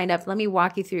know you signed up. Let me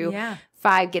walk you through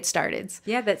 5 get starteds.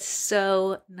 Yeah, that's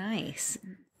so nice.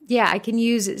 Yeah, I can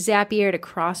use Zapier to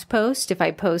cross-post. If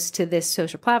I post to this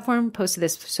social platform, post to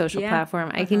this social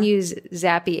platform. I can use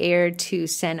Zapier to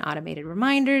send automated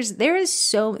reminders.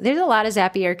 There's a lot of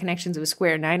Zapier connections with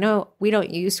Square. And I know we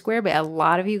don't use Square, but a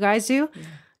lot of you guys do.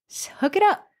 So hook it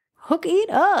up. Hook it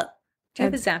up. Do you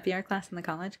have a Zapier class in the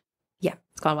college? Yeah,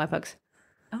 it's called Webhooks.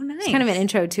 Oh, nice. It's kind of an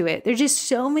intro to it. There's just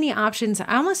so many options.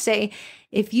 I almost say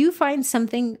if you find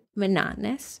something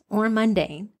monotonous or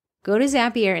mundane, go to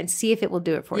Zapier and see if it will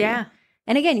do it for you.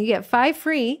 And again, you get 5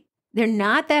 free. They're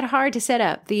not that hard to set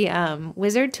up. The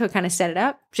wizard to kind of set it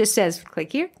up just says,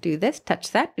 click here, do this,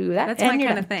 touch that, do that. That's my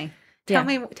kind of thing. Tell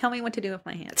me what to do with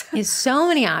my hands. There's so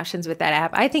many options with that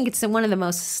app. I think it's one of the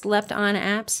most slept on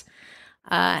apps.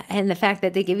 And the fact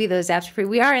that they give you those apps for free.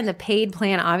 We are in the paid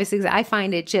plan, obviously, because I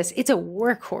find it's a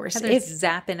workhorse. There's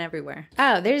zapping everywhere.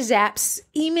 Oh, there's zaps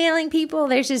emailing people.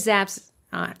 There's just zaps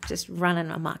just running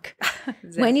amok.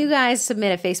 When you guys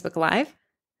submit a Facebook Live,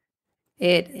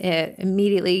 it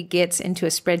immediately gets into a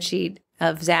spreadsheet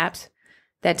of zaps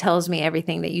that tells me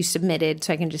everything that you submitted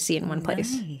so I can just see it in one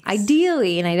place.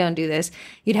 Ideally, and I don't do this,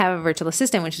 you'd have a virtual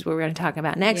assistant, which is what we're going to talk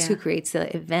about next, who creates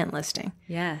the event listing.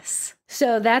 Yes.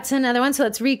 So that's another one. So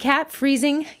let's recap.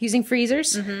 Freezing, using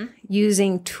freezers,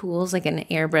 using tools like an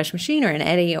airbrush machine or an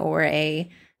Eddy or a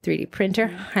 3D printer.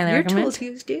 Highly recommend. Your tools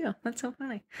used you. That's so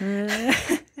funny.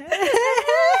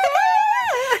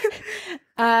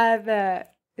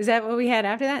 Is that what we had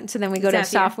after that? So then we go to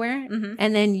software,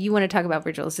 and then you want to talk about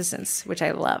virtual assistants, which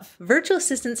I love. Virtual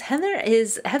assistants. Heather,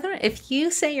 if you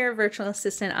say you're a virtual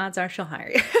assistant, odds are she'll hire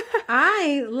you.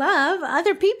 I love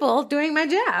other people doing my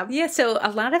job. Yeah, so a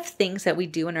lot of things that we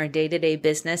do in our day-to-day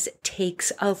business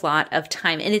takes a lot of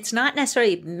time, and it's not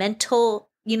necessarily mental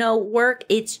work,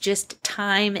 it's just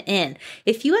time in.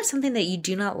 If you have something that you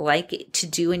do not like to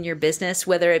do in your business,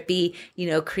 whether it be,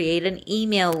 create an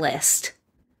email list.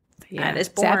 That is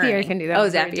boring. Zapier can do that. Oh,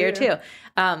 Zapier too.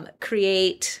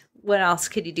 Create, what else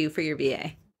could you do for your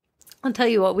VA? I'll tell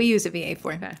you what we use a VA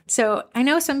for. Okay. So I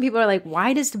know some people are like,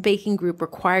 why does the baking group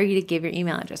require you to give your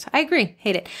email address? I agree.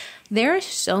 Hate it. There are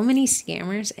so many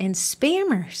scammers and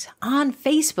spammers on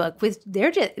Facebook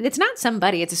it's not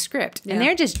somebody, it's a script. And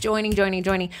they're just joining.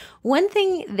 One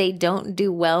thing they don't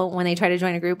do well when they try to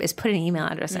join a group is put an email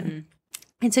address in.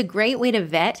 It's a great way to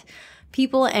vet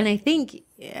people. And I think,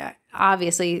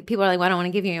 obviously, people are like, well, I don't want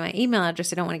to give you my email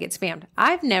address. I don't want to get spammed.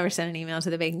 I've never sent an email to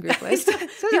the baking group list.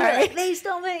 So like, they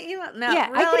stole my email. No, yeah,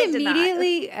 really I could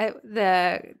immediately,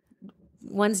 the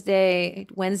Wednesday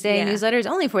newsletter is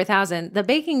only 4,000. The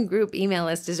baking group email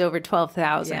list is over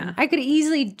 12,000. Yeah. I could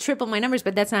easily triple my numbers,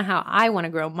 but that's not how I want to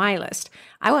grow my list.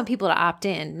 I want people to opt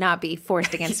in, not be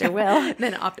forced against their will.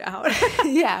 Then opt out.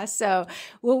 Yeah. So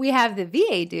what we have the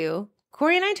VA do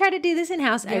Corey and I tried to do this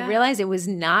in-house. I realized it was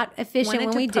not efficient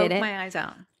when we did it. My eyes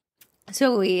out.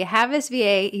 So we have this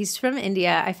VA. He's from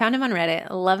India. I found him on Reddit.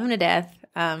 I love him to death.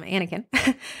 Anakin.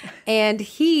 And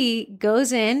he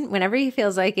goes in whenever he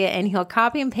feels like it, and he'll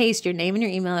copy and paste your name and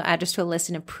your email address to a list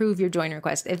and approve your join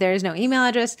request. If there is no email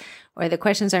address or the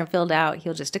questions aren't filled out,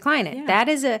 he'll just decline it.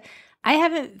 Yeah. I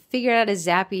haven't figured out a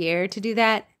Zapier to do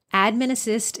that. Admin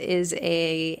Assist is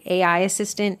a AI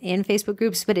assistant in Facebook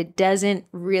groups, but it doesn't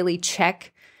really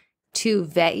check to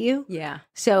vet you. Yeah.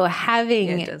 So having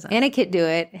Aniket do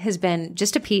it has been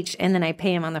just a peach, and then I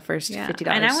pay him on the first $50.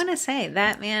 And I want to say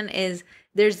that man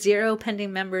there's 0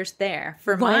 pending members there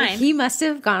for mine. He must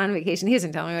have gone on vacation. He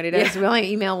doesn't tell me what he does. We only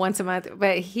email once a month.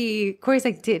 But Corey's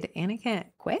like, did Aniket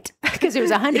quit? Because there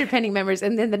was 100 pending members,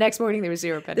 and then the next morning there was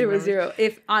 0 pending members. There was 0.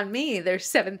 If on me, there's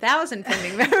 7,000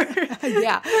 pending members.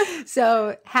 Yeah.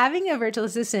 So having a virtual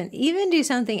assistant even do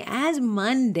something as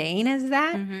mundane as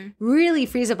that really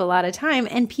frees up a lot of time,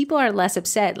 and people are less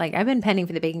upset. Like, I've been pending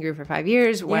for the baking group for 5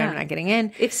 years. Why am I not getting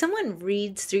in? If someone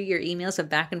reads through your emails of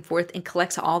back and forth and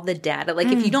collects all the data, like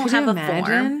if you don't have a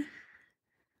form,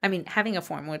 I mean, having a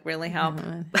form would really help.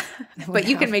 But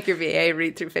you can make your VA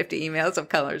read through 50 emails of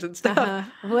colors and stuff.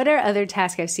 What are other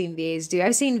tasks I've seen VAs do?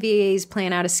 I've seen VAs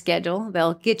plan out a schedule.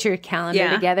 They'll get your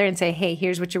calendar together and say, hey,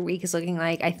 here's what your week is looking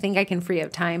like. I think I can free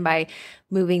up time by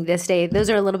moving this day. Those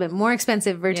are a little bit more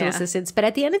expensive virtual assistants. But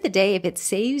at the end of the day, if it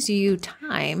saves you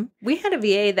time. We had a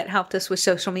VA that helped us with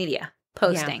social media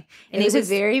posting. Yeah. And it was a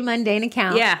very mundane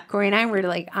account. Yeah. Corey and I were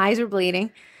like, eyes were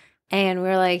bleeding. And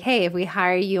we're like, hey, if we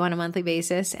hire you on a monthly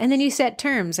basis, and then you set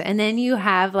terms, and then you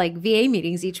have like VA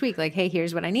meetings each week, like, hey,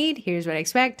 here's what I need, here's what I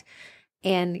expect,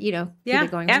 and keep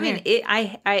it going. I mean,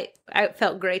 I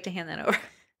felt great to hand that over.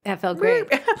 That felt great.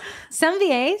 Some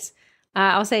VAs,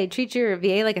 I'll say, treat your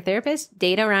VA like a therapist,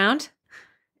 date around,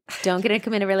 don't get in a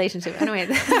committed relationship. Anyway,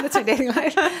 that's my dating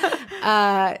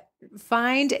life.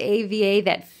 Find a VA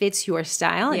that fits your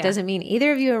style. It doesn't mean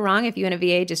either of you are wrong. If you and a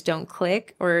VA just don't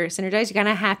click or synergize, you're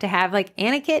going to have like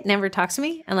Aniket never talks to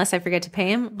me unless I forget to pay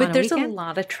him. But there's a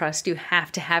lot of trust you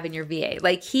have to have in your VA.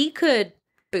 Like, he could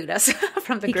boot us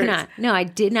from the group. He cannot. No, I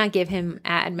did not give him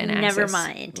admin access. Never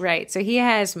mind. Right. So he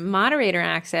has moderator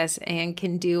access and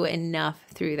can do enough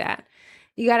through that.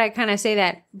 You got to kind of say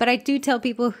that. But I do tell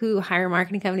people who hire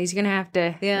marketing companies, you're going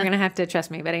to have to trust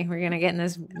me, buddy. We're going to get in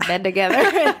this bed together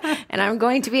and I'm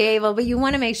going to be able, but you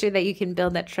want to make sure that you can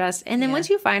build that trust. And then once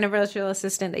you find a virtual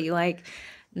assistant that you like,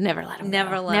 never let them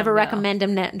know. Never recommend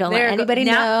them. Don't let anybody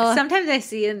know. Sometimes I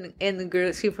see in the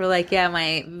groups, people are like, yeah,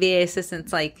 my VA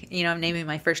assistant's like, I'm naming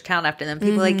my first child after them.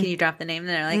 People are like, can you drop the name? And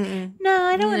they're like, no,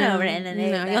 I don't want to overend the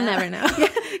name. No, you'll never know.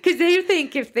 Because they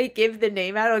think if they give the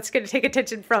name out, it's going to take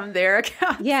attention from their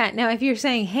account. Yeah. Now, if you're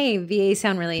saying, hey, VA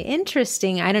sound really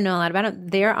interesting, I don't know a lot about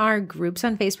it. There are groups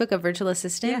on Facebook of virtual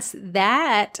assistants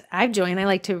that I've joined. I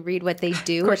like to read what they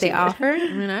do, what they offer.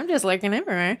 I mean, I'm just lurking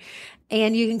everywhere.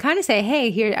 And you can kind of say,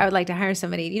 hey, here, I would like to hire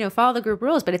somebody, follow the group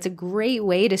rules, but it's a great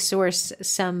way to source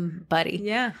somebody.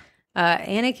 Yeah.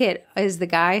 Aniket is the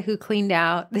guy who cleaned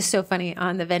out, this is so funny,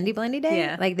 on the Vendy Blendy day.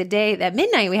 Yeah. Like the day at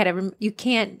midnight, we had you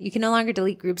can no longer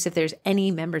delete groups if there's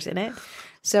any members in it.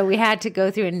 So we had to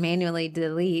go through and manually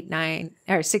delete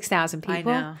 6,000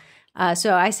 people. I know.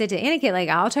 So I said to Aniket, like,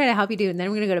 I'll try to help you do, and then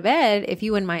we're going to go to bed if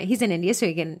you wouldn't mind. He's in India, so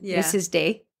he can miss his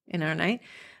day in our night.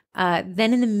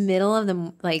 Then in the middle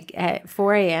of at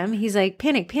 4 a.m., he's like,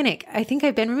 panic. I think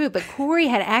I've been removed. But Corey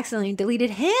had accidentally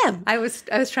deleted him. I was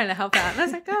trying to help out. And I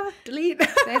was like, delete.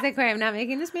 So I was like, Corey, I'm not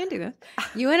making this man do this.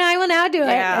 You and I will now do it.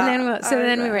 And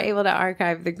then we were able to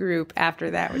archive the group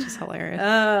after that, which is hilarious.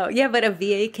 Oh, yeah. But a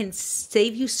VA can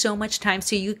save you so much time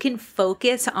so you can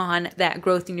focus on that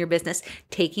growth in your business,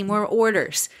 taking more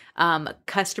orders,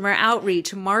 customer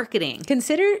outreach, marketing.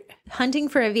 Consider hunting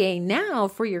for a VA now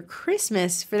for your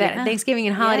Christmas, for that Thanksgiving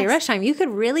and holiday rush time. You could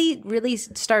really, really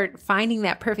start finding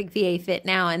that perfect VA fit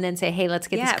now, and then say, hey, let's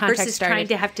get this contract versus started. Trying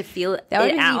to have to feel that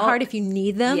would be out. hard if you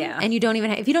need them, and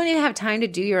if you don't even have time to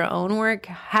do your own work.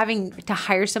 Having to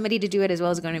hire somebody to do it as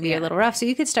well is going to be a little rough. So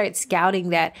you could start scouting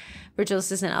that virtual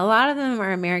assistant. A lot of them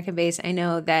are American based. I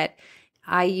know that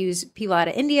I use people out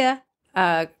of India.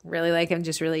 Really like them,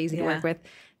 just really easy to work with.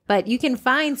 But you can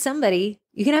find somebody,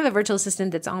 you can have a virtual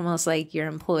assistant that's almost like your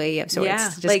employee of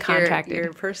sorts, just like contracted.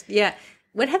 Your person.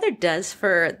 What Heather does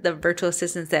for the virtual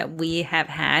assistants that we have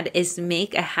had is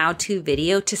make a how-to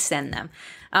video to send them.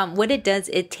 What it does,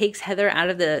 it takes Heather out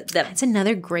of the That's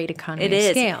another great economy it of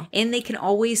is. scale. And they can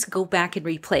always go back and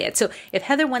replay it. So if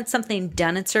Heather wants something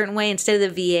done a certain way, instead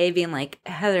of the VA being like,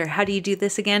 Heather, how do you do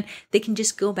this again? They can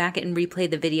just go back and replay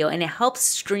the video, and it helps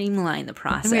streamline the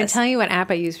process. I'm going to tell you what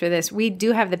app I use for this. We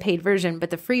do have the paid version, but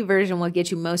the free version will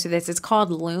get you most of this. It's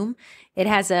called Loom. It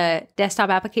has a desktop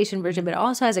application version, but it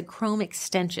also has a Chrome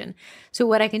extension. So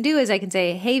what I can do is I can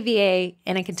say, hey, VA,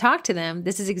 and I can talk to them.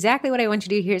 This is exactly what I want you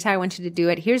to do. Here's how I want you to do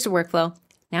it. Here's the workflow.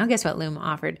 Now guess what Loom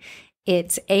offered?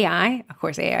 It's AI. Of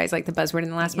course, AI is like the buzzword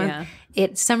in the last month.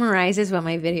 It summarizes what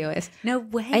my video is. No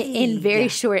way. In very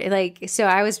short, so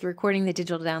I was recording the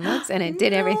digital downloads and it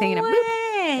did everything in a boop.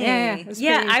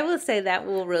 Yeah, I will say that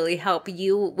will really help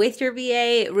you with your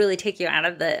VA, really take you out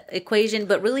of the equation,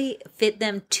 but really fit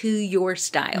them to your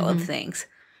style of things.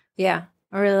 Yeah,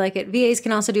 I really like it. VAs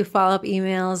can also do follow-up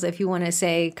emails if you want to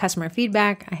say customer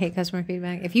feedback. I hate customer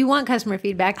feedback. If you want customer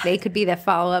feedback, they could be the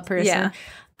follow-up person. Yeah.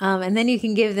 And then you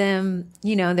can give them,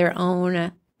 their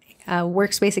own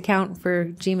workspace account for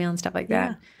Gmail and stuff like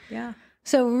that. Yeah.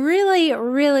 So really,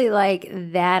 really like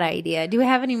that idea. Do we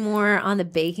have any more on the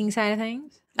baking side of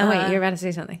things? Oh, wait, you're about to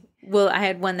say something. Well, I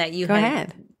had one that you Go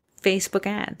ahead. Facebook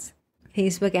ads.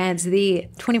 Facebook ads, the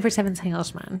 24/7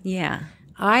 salesman. Yeah.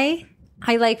 I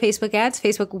like Facebook ads.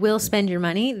 Facebook will spend your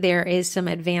money. There is some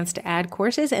advanced ad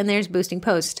courses and there's boosting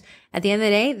posts. At the end of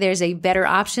the day, there's a better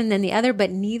option than the other,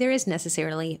 but neither is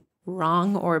necessarily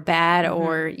wrong or bad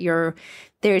or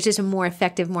there's just a more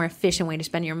effective, more efficient way to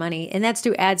spend your money. And that's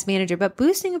through Ads Manager. But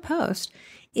boosting a post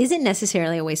isn't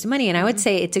necessarily a waste of money. And I would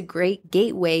say it's a great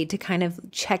gateway to kind of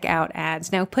check out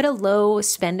ads. Now put a low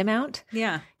spend amount.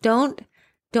 Yeah. Don't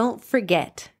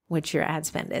forget what your ad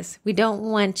spend is. We don't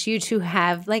want you to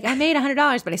have I made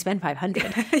 $100, but I spent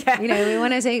 $500. We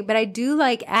want to say, but I do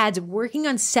like ads working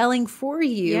on selling for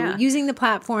you using the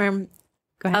platform.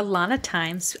 Go ahead. A lot of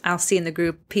times I'll see in the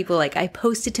group people I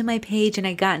posted to my page and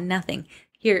I got nothing.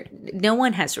 Here, no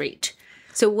one has reach.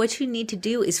 So what you need to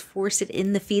do is force it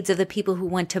in the feeds of the people who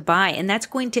want to buy. And that's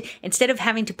going to, instead of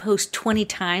having to post 20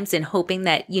 times and hoping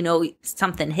that,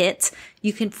 something hits,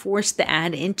 you can force the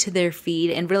ad into their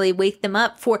feed and really wake them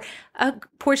up for a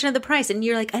portion of the price. And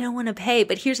you're like, I don't want to pay.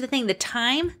 But here's the thing, the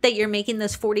time that you're making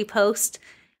those 40 posts,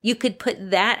 you could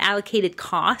put that allocated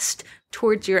cost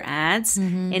towards your ads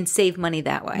and save money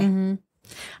that way.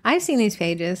 I've seen these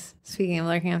pages, speaking of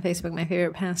lurking on Facebook, my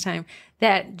favorite pastime,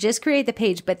 that just create the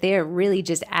page, but they're really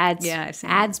just ads. Yeah, I've seen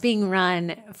ads being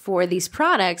run for these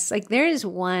products. There is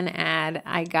one ad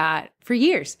I got for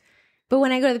years, but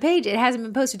when I go to the page, it hasn't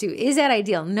been posted to. Is that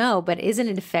ideal? No, but isn't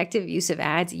it effective use of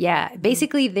ads? Yeah.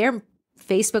 Basically, their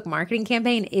Facebook marketing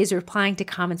campaign is replying to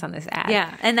comments on this ad.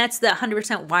 Yeah, and that's the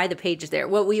 100% why the page is there.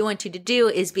 What we want you to do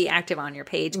is be active on your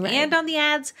page and on the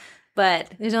ads.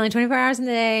 But there's only 24 hours in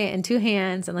the day and 2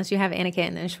 hands, unless you have Anakin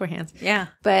and there's 4 hands. Yeah.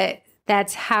 But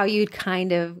that's how you'd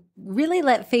kind of really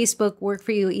let Facebook work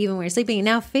for you even when you're sleeping. And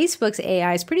now Facebook's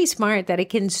AI is pretty smart that it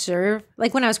can serve.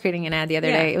 When I was creating an ad the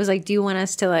other day, it was do you want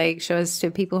us to show us to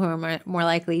people who are more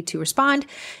likely to respond?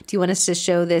 Do you want us to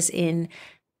show this in,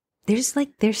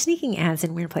 they're sneaking ads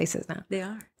in weird places now. They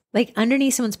are.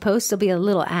 Underneath someone's post, there'll be a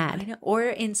little ad. I know, or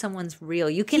in someone's reel.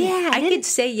 You can. Yeah, I could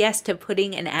say yes to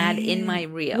putting an ad in my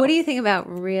reel. What do you think about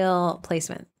reel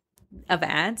placement of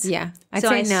ads? Yeah, I'd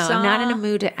say no. I'm not in a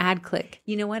mood to ad click.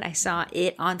 You know what? I saw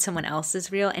it on someone else's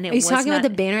reel, and it was. Are you talking not, about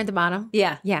the banner at the bottom?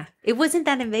 Yeah, yeah. It wasn't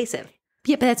that invasive.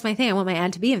 Yeah, but that's my thing. I want my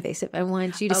ad to be invasive. I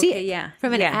want you to see it. Yeah,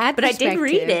 from an ad but perspective. I did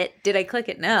read it. Did I click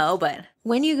it? No, but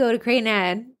when you go to create an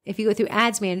ad, if you go through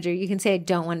Ads Manager, you can say, I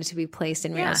don't want it to be placed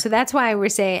in Reels. So that's why we're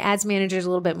saying Ads Manager is a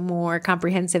little bit more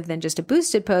comprehensive than just a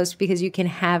boosted post, because you can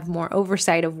have more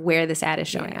oversight of where this ad is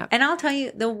showing up. And I'll tell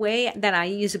you, the way that I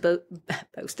use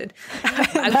boosted.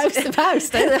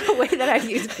 The way that I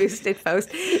use boosted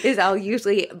post is I'll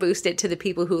usually boost it to the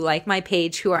people who like my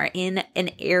page, who are in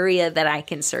an area that I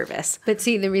can service. But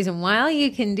see, the reason why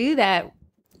you can do that,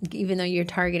 even though your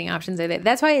targeting options are there.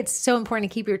 That's why it's so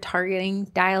important to keep your targeting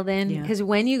dialed in. Because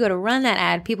when you go to run that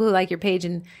ad, people who like your page,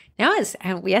 and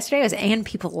yesterday was, and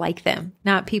people like them,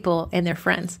 not people and their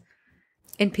friends.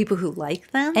 And people who like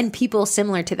them? And people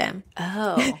similar to them.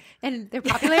 Oh. And their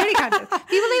popularity contest.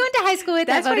 People they went to high school with,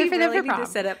 that's that voted for them really for prom. Need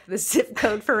to set up the zip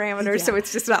code parameters so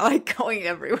it's just not going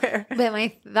everywhere. But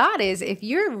my thought is, if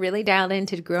you're really dialed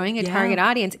into growing a target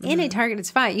audience in a targeted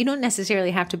spot, you don't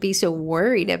necessarily have to be so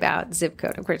worried about zip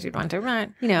code. Of course, you'd want to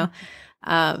run,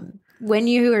 when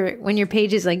your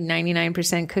page is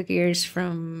 99% cookies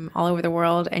from all over the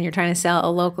world and you're trying to sell a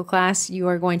local class, you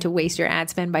are going to waste your ad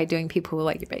spend by doing people who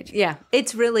like your page. Yeah.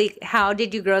 It's really, how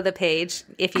did you grow the page?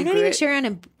 If you I'm not even sure on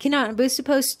a boosted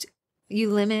post,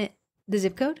 you limit the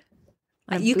zip code?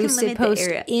 On a You can boosted limit the post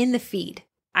area. in the feed.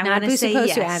 I Not want to boosted say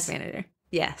post to yes. Ads Manager.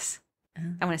 Yes.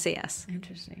 I want to say yes.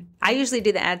 Interesting. I usually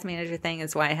do the Ads Manager thing.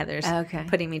 Is why Heather's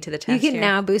putting me to the You test. can here.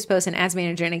 now boost post in Ads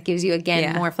Manager, and it gives you,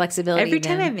 again, more flexibility. Every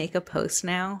time I make a post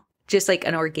now, just like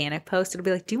an organic post, it'll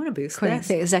be like, do you want to boost this?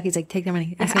 Zucky's like, take their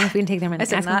money. Ask them if we can take their money. I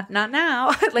said, not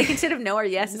now. Like, instead of no or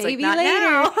yes, it's maybe like, not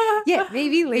later. now. Yeah,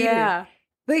 maybe later. Yeah.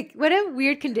 Like, what a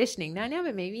weird conditioning. Not now,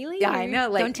 but maybe later. Yeah, I know.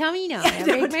 Like, don't tell me no. Yeah,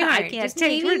 Break my heart. I can't Just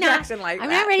take maybe rejection not. like I'm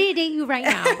that. not ready to date you right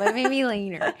now, but maybe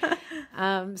later.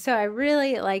 So I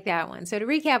really like that one. So to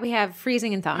recap, we have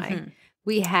freezing and thawing. Mm-hmm.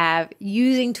 We have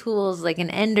using tools like an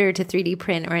Ender to 3D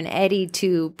print or an Eddy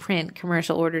to print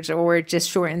commercial orders or just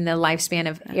shorten the lifespan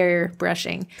of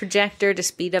airbrushing. Projector to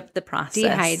speed up the process.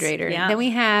 Dehydrator. Yeah. Then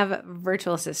we have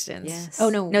virtual assistants. Yes.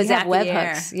 Oh, no, we have Zapier.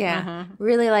 webhooks. Yeah.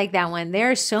 Really like that one. There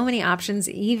are so many options,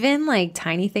 even like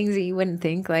tiny things that you wouldn't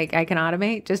think like I can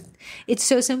automate. Just, it's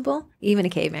so simple. Even a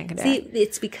caveman can do See, it.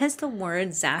 it's because the word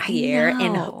Zapier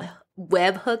know. and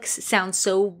webhooks sound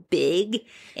so big.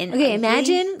 And Okay, ugly.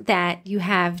 imagine that you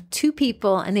have two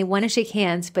people and they want to shake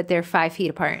hands, but they're 5 feet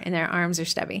apart and their arms are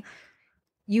stubby.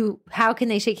 How can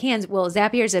they shake hands? Well,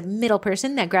 Zapier is a middle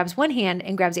person that grabs one hand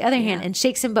and grabs the other hand and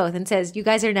shakes them both and says, you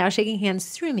guys are now shaking hands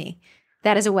through me.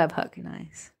 That is a webhook.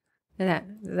 Nice. Does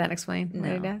that explain what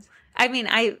it does? I mean,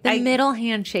 The middle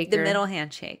handshake. The middle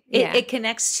handshake. Yeah. It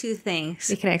connects two things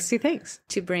It connects two things.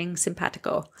 to bring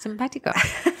simpatico. Simpatico.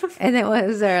 And then what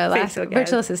was our last Facebook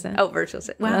virtual ads. assistant? Oh, virtual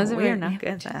assistant. Wow, Those are we are very- not yeah. good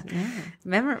at that.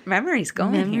 Yeah. Memory's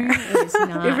going here. Is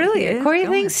not It really here. is Corey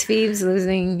going. thinks Phoebe's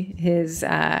losing his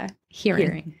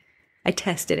hearing. I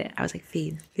tested it. I was like,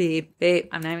 Phoebe.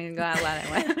 I'm not even going to go out loud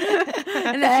anyway.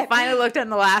 And then she finally looked on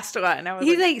the last one. And I was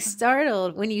He's like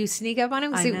startled when you sneak up on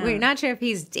him. I So know. we're not sure if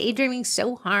he's daydreaming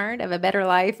so hard of a better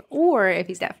life or if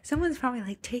he's deaf. someone's probably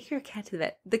like, take your cat to the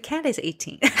vet. The cat is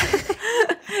 18.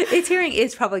 Its hearing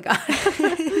is probably gone.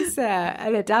 He's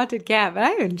an adopted cat, but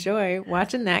I enjoy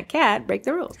watching that cat break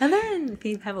the rules. Heather and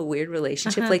Phoebe have a weird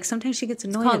relationship. Like sometimes she gets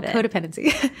annoyed Called at it.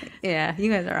 codependency. Yeah,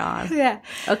 you guys are odd. Yeah.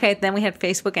 Okay, then we had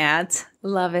Facebook ads.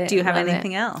 Love it. Do you have love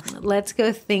anything it. else? Let's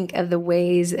go think of the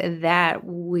ways that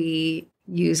we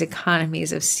use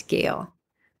economies of scale.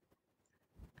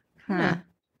 Huh.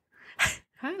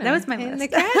 That was my And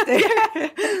list. the cat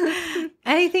there.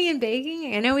 Anything in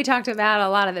baking? I know we talked about a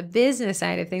lot of the business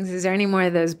side of things. Is there any more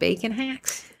of those bacon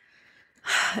hacks?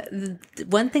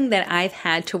 One thing that I've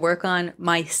had to work on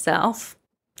myself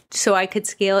so I could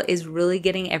scale is really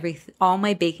getting all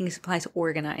my baking supplies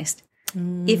organized.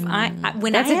 If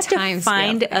when That's I a have to time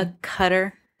find scale a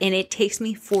cutter and it takes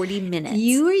me 40 minutes.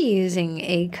 You were using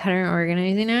a cutter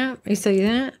organizing app. Are you still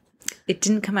using it? It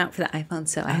didn't come out for the iPhone,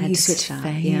 so I had you to switched stop.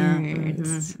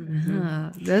 phones.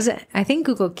 Yeah. Those, I think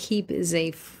Google Keep is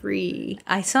a free.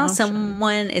 I saw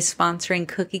someone is sponsoring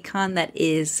CookieCon that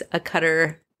is a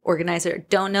cutter organizer.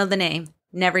 Don't know the name.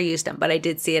 Never used them, but I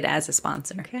did see it as a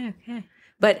sponsor. Okay.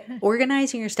 But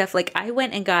organizing your stuff, like I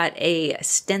went and got a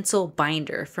stencil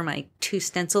binder for my 2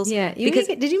 stencils. Yeah. because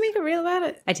Did you make a reel about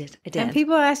it? I did. And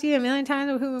people ask you a million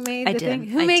times who made I the did. thing.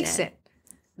 Who I makes did. it?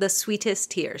 The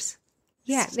Sweetest Tears.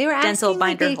 Yeah, they were Stencil asking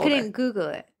like binder they holder. couldn't Google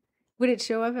it. Would it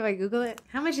show up if I Google it?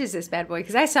 How much is this bad boy?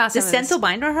 Because I saw some The stencil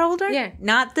binder holder? Yeah.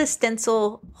 Not the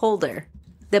stencil holder.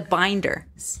 The binder.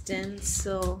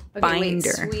 stencil binder.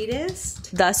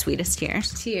 Sweetest The Sweetest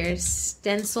Tears. tears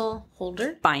stencil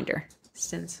holder Binder.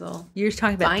 stencil You're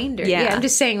talking about binder. Yeah, I'm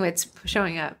just saying what's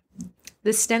showing up.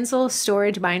 The stencil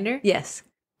storage binder. Yes.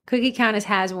 Cookie Countess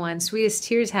has one. Sweetest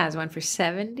Tears has one for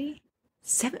 70.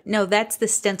 No, that's the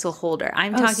stencil holder.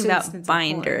 I'm Oh, talking so the about stencil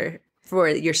holder for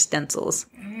your stencils.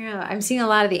 Yeah, I'm seeing a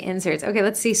lot of the inserts. Okay,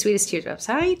 let's see Sweetest Tears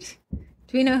website.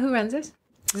 Do we know who runs this?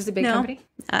 Is this a big company?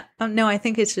 No, I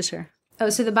think it's just her. Oh,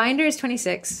 so the binder is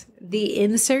 26. The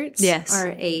inserts Yes.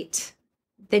 are 8.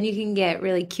 Then you can get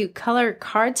really cute color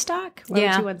cardstock. Why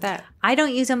would you want that? I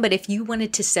don't use them, but if you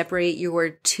wanted to separate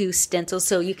your 2 stencils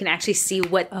so you can actually see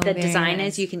what the very design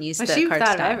nice. is, you can use Well, the she cardstock.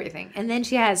 thought of everything. And then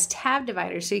she has tab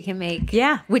dividers so you can make.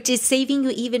 Yeah, which is saving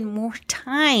you even more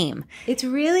time. It's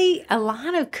really a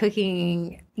lot of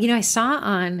cooking. You know, I saw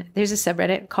there's a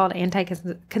subreddit called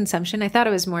Anti-Consumption. I thought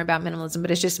it was more about minimalism,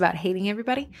 but it's just about hating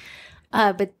everybody.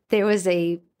 But there was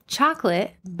a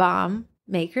chocolate bomb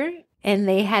maker, and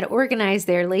they had organized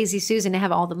their Lazy Susan to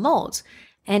have all the molds.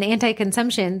 And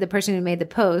Anti-Consumption, the person who made the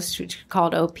post, which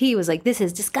called OP, was like, this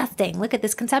is disgusting. Look at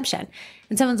this consumption.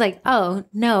 And someone's like, oh,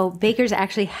 no, bakers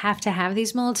actually have to have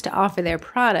these molds to offer their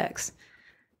products.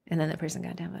 And then the person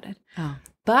got downvoted. Oh.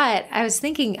 But I was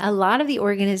thinking a lot of the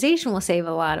organization will save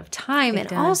a lot of time. It And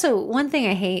does. also, one thing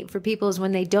I hate for people is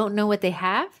when they don't know what they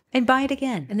have And buy it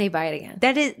again. and they buy it again.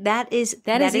 That is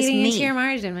That is eating me. into your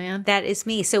margin, man. That is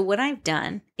me. So what I've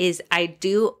done is I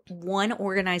do one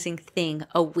organizing thing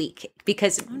a week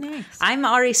because nice. I'm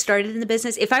already started in the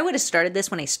business. If I would have started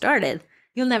this when I started,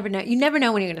 You'll never know. You never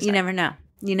know when you're going to you start. never know.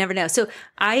 You never know. So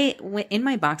in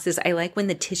my boxes, I like when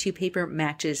the tissue paper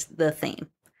matches the theme.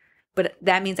 But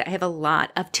that means I have a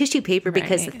lot of tissue paper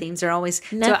because the themes are always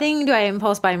Nothing do I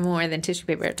impulse buy more than tissue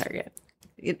paper at Target.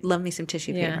 love me some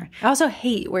tissue paper. I also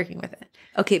hate working with it.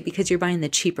 Okay, because you're buying the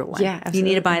cheaper one. Yeah, you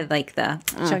need to buy like the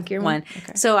chunkier one.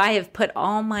 Okay. So I have put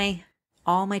all my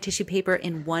tissue paper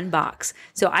in one box,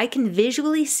 so I can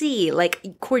visually see.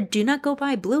 Like, Cord, do not go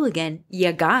buy blue again.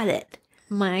 You got it.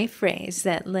 My phrase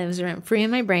that lives rent free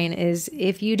in my brain is: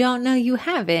 if you don't know you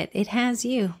have it, it has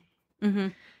you. Mm-hmm.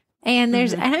 And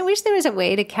and I wish there was a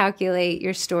way to calculate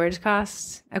your storage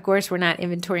costs. Of course, we're not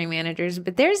inventory managers,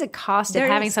 but there's a cost of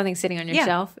having something sitting on your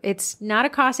shelf. It's not a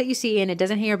cost that you see and it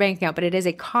doesn't hit your bank account, but it is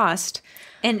a cost.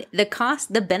 And the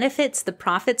cost, the benefits, the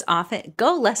profits off it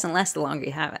go less and less the longer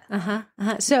you have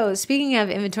it. So speaking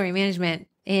of inventory management,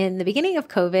 in the beginning of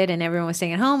COVID and everyone was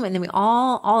staying at home, and then we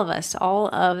all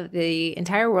of the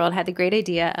entire world had the great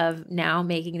idea of now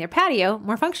making their patio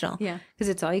more functional. Yeah. Because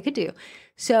it's all you could do.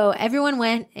 So everyone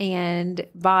went and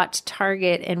bought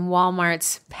Target and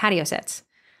Walmart's patio sets.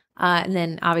 And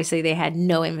then obviously they had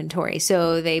no inventory.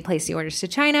 So they placed the orders to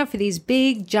China for these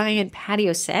big, giant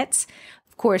patio sets.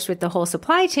 Of course, with the whole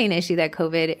supply chain issue that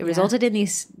COVID, it resulted in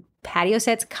these patio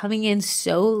sets coming in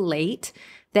so late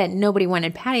that nobody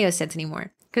wanted patio sets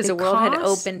anymore. Because the world had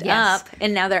opened up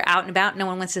and now they're out and about. No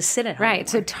one wants to sit at home. Right. Anymore.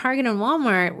 So Target and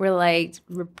Walmart were like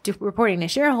reporting to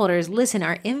shareholders, listen,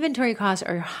 our inventory costs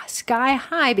are sky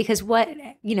high because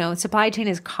supply chain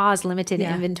has caused limited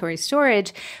inventory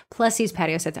storage. Plus these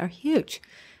patio sets are huge.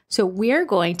 So we're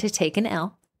going to take an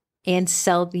L and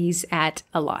sell these at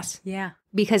a loss. Yeah.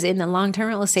 Because in the long term,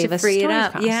 it will save us free it storage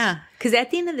up. costs. Yeah. Because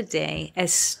at the end of the day,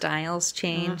 as styles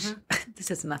change, this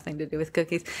has nothing to do with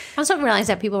cookies. I also realized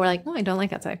that people were like, oh, I don't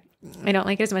like outside. I don't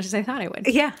like it as much as I thought I would.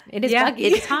 Yeah. It is buggy.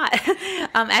 It is hot.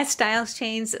 As styles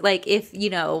change, like if,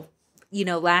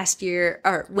 last year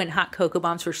or when hot cocoa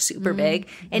bombs were super big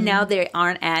and now they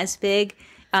aren't as big,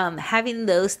 having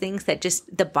those things that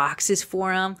just the boxes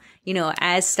for them,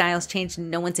 as styles change,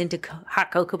 no one's into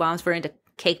hot cocoa bombs, we're into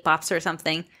cake pops or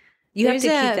something. There's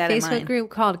have to keep that a in Facebook mind. group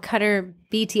called Cutter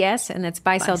BTS, and that's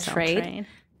buy, sell, trade.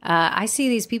 I see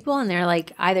these people, and they're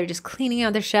like either just cleaning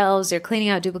out their shelves, they're cleaning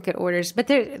out duplicate orders, but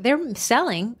they're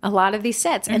selling a lot of these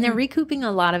sets, and they're recouping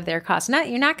a lot of their costs.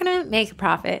 You're not going to make a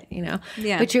profit,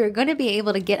 but you're going to be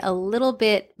able to get a little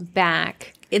bit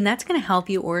back. And that's going to help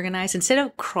you organize. Instead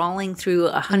of crawling through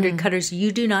 100 cutters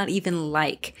you do not even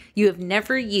like, you have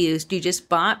never used, you just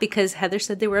bought because Heather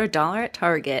said they were $1 at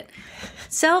Target.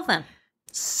 Sell them.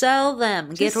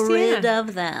 Get rid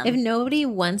of them. If nobody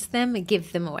wants them,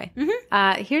 give them away.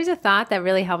 Here's a thought that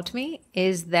really helped me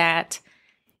is that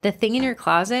the thing in your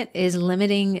closet is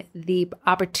limiting the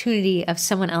opportunity of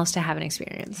someone else to have an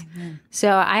experience.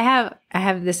 So I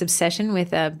have this obsession with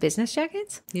business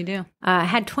jackets. You do. I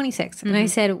had 26 and I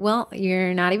said, well,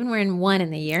 you're not even wearing one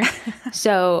in the year.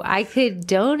 So I could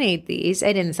donate these.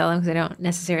 I didn't sell them because I don't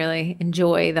necessarily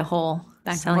enjoy the whole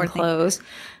selling clothes.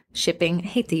 Shipping. I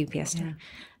hate the UPS thing.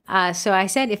 So I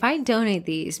said, if I donate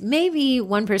these, maybe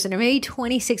one person or maybe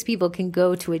 26 people can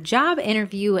go to a job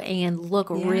interview and look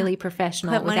really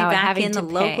professional Put money without back having in to the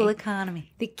pay. local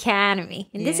economy. The academy.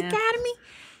 In this academy.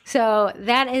 So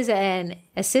that is an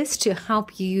assist to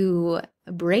help you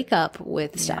break up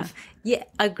with stuff. Yeah,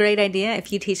 a great idea.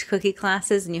 If you teach cookie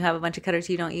classes and you have a bunch of cutters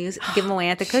you don't use, give them away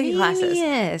at the cookie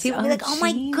classes. People will be like, oh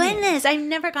my goodness, I've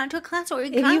never gone to a class where we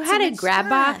if got you had so a much grab stuff.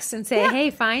 box and say,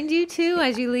 hey, find you two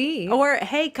as you leave. Or,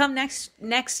 hey, come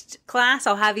next class,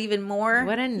 I'll have even more.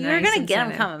 What a You're nice going to get them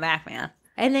incentive. coming back, man.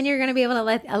 And then you're going to be able to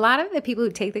let a lot of the people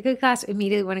who take the cookie class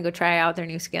immediately want to go try out their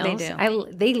new skills. They do.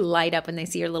 They light up when they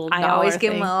see your little dollar I always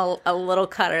give thing. them a little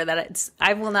cutter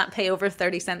I will not pay over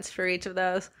 30 cents for each of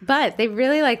those. But they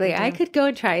really like I could go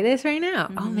and try this right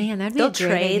now. Oh man, that'd be They'll a great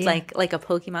trade idea. like a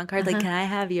Pokemon card. Like, can I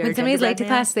have your When somebody's late to gingerbread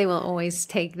man? class, they will always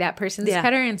take that person's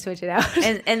cutter and switch it out.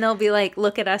 and they'll be like,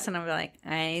 look at us, and I'll be like,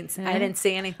 I didn't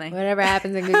see anything. Whatever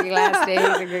happens in cookie glass stays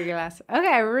in cookie glass. Okay,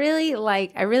 I really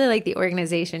like the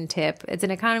organization tip. It's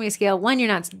an economy of scale. One, you're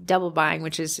not double buying,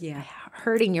 which is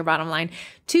hurting your bottom line.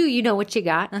 2, you know what you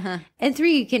got. And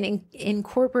 3, you can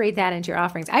incorporate that into your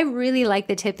offerings. I really like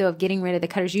the tip, though, of getting rid of the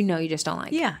cutters you know you just don't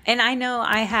like. Yeah. And I know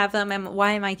I have them, and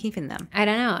why am I keeping them? I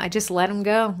don't know. I just let them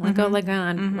go. Let go, let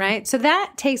gone, right? So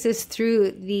that takes us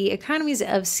through the economies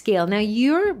of scale. Now,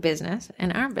 your business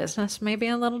and our business may be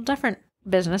a little different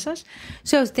businesses.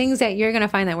 So things that you're going to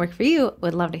find that work for you,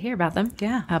 would love to hear about them.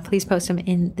 Yeah. Please post them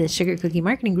in the Sugar Cookie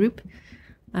Marketing Group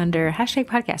under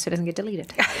 #podcast so it doesn't get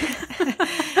deleted.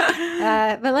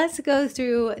 But let's go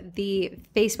through the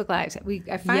Facebook Lives.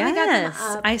 I finally got them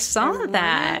up. I saw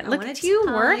that. Look at you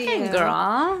working,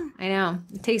 girl. I know.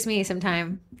 It takes me some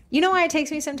time. You know why it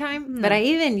takes me some time? But I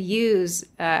even use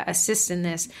Assist in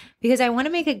this because I want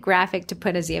to make a graphic to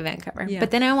put as the event cover. Yeah.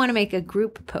 But then I want to make a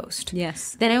group post.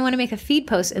 Yes. Then I want to make a feed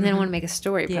post, and then I want to make a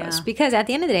story post. Because at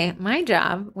the end of the day, my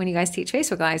job when you guys teach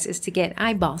Facebook Lives is to get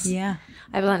eyeballs. Yeah.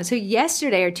 So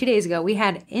yesterday or 2 days ago, we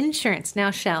had insurance. Now,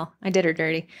 Shell, I did her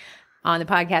dirty on the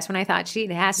podcast when I thought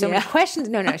she'd asked so many questions.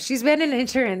 No, she's been in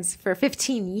insurance for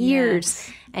 15 years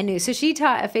and knew. So she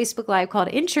taught a Facebook Live called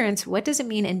Insurance, What Does It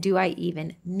Mean and Do I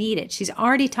Even Need It? She's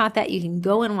already taught that. You can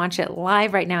go and watch it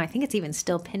live right now. I think it's even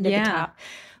still pinned at the top.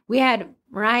 We had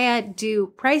Mariah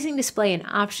do pricing, display, and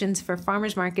options for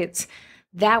farmers markets.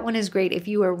 That one is great if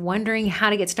you are wondering how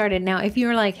to get started. Now, if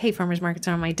you're like, hey, farmers markets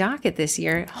are on my docket this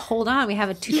year, hold on. We have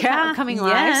a 2 upcoming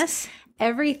lives.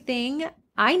 Everything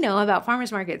I know about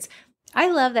farmers markets. I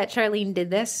love that Charlene did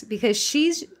this because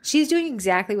she's doing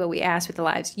exactly what we asked with the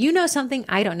lives. You know something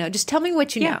I don't know. Just tell me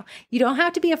what you know. You don't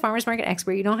have to be a farmers market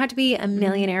expert. You don't have to be a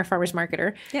millionaire farmers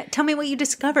marketer. Yeah, tell me what you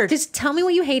discovered. Just tell me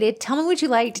what you hated. Tell me what you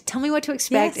liked. Tell me what to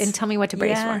expect, and tell me what to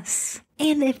brace for.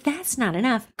 And if that's not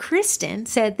enough, Kristen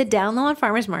said the down low on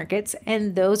farmers markets,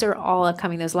 and those are all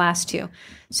upcoming, those last 2.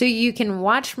 So you can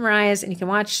watch Mariah's and you can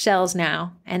watch Shell's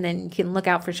now, and then you can look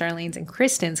out for Charlene's and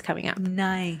Kristen's coming up.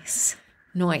 Nice.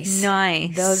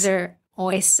 Those are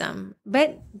awesome.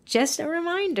 But just a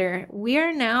reminder, we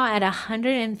are now at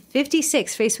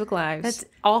 156 Facebook Lives. That's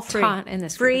all free. In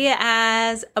this free group.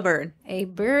 As a bird. A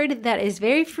bird that is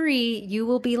very free. You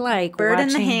will be like bird in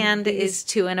the hand is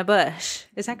 2 in a bush.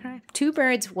 Is that correct? 2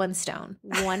 birds, 1 stone.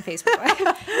 1 Facebook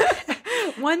Live.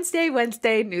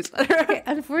 Wednesday newsletter. Okay,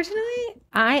 unfortunately,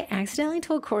 I accidentally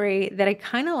told Corey that I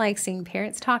kind of like seeing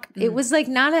parents talk. It was like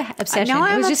not an obsession. No,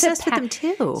 it was just obsessed with them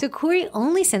too. So Corey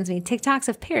only sends me TikToks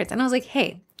of parrots, and I was like,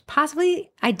 hey,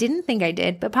 possibly I didn't think I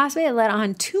did, but possibly I let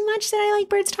on too much that I like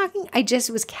birds talking. I just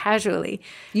was casually.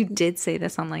 You did say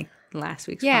this on like last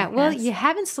week's podcast. Well, you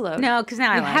haven't slowed. No, because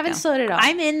now I haven't slowed it off.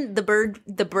 I'm in the bird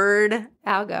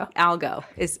algo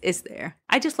is there.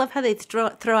 I just love how they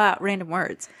throw out random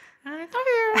words.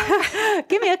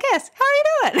 Give me a kiss. How are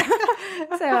you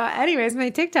doing? So anyways, my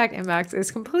TikTok inbox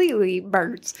is completely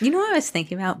birds. You know what I was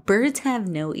thinking about? Birds have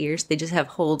no ears. They just have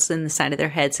holes in the side of their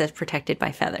heads that's protected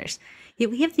by feathers. Yet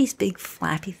we have these big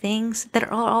flappy things that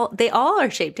are all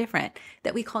are shaped different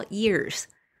that we call ears.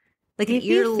 Like if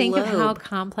you think of how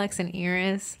complex an ear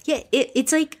is. Yeah,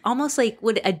 it's like almost like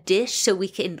a dish so we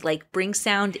can like bring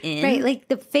sound in. Right, like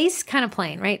the face kind of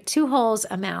plain, right? 2 holes,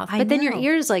 a mouth. But then your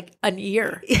ear is like an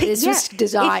ear. It's just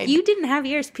designed. If you didn't have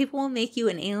ears, people will make you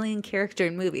an alien character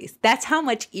in movies. That's how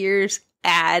much ears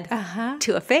add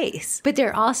to a face. But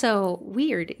they're also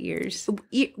weird ears.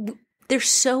 They're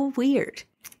so weird.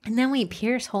 And then we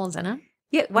pierce holes in them.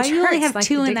 Yeah, why do you only have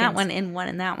 2 in that one and 1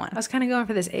 in that one? I was kind of going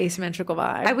for this asymmetrical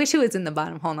vibe. I wish it was in the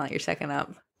bottom hole, not your second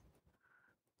up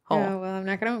hole. Oh, well, I'm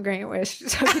not going to grant your wish.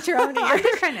 So get your own ear. I'm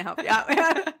just trying to help you out.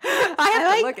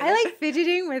 I like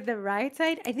fidgeting with the right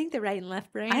side. I think the right and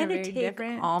left brain are very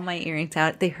different. All my earrings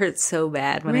out. They hurt so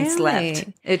bad when I slept.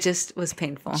 It just was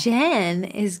painful. Jen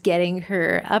is getting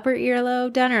her upper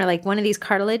earlobe done, or like one of these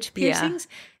cartilage piercings.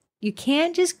 Yeah. You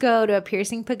can't just go to a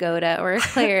piercing pagoda or a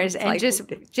Claire's and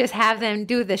just have them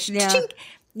do the chink.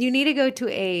 You need to go to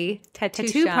a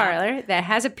tattoo parlor that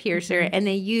has a piercer and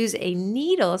they use a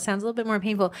needle. It sounds a little bit more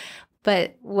painful.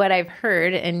 But what I've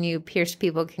heard, and you pierced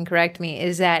people can correct me,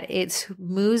 is that it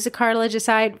moves the cartilage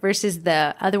aside versus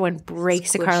the other one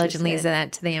breaks the cartilage and leaves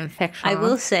that to the infection. I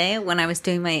will say, when I was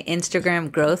doing my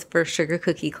Instagram growth for sugar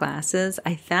cookie classes,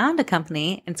 I found a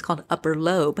company, and it's called Upper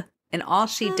Lobe. And all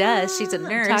she does, she's a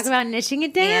nurse. Talk about niching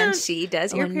it down. And she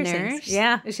does ear piercings. Nurse?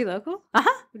 Yeah. Is she local?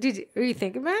 Were you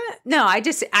thinking about it? No, I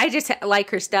just like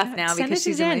her stuff now because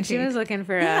she's amazing. She was looking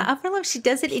for Upper Lobe. She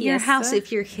does it in your house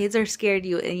if your kids are scared.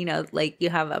 You know, like you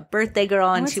have a birthday girl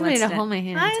and she wants to hold my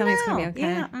hand. Tell me it's gonna be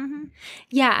okay.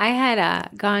 Yeah, I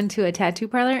had gone to a tattoo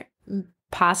parlor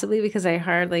possibly because I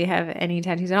hardly have any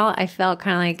tattoos at all, I felt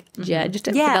kind of like judged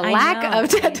for the I lack know, of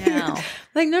tattoos. I know.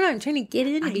 Like, no, I'm trying to get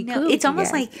in to be cool. It's with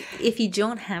almost you guys. like if you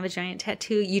don't have a giant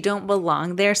tattoo, you don't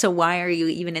belong there. So why are you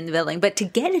even in the building? But to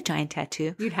get a giant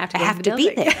tattoo, you'd have to be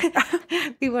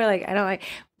there. People are like, I don't like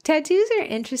tattoos are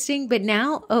interesting, but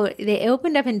now they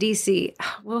opened up in DC.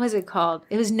 What was it called?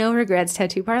 It was No Regrets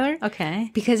Tattoo Parlor.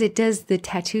 Okay, because it does the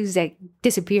tattoos that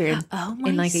disappeared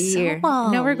in like a year.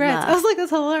 No regrets. I was like,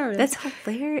 that's hilarious. That's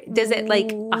hilarious. Does it like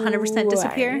 100%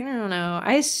 disappear? I don't know.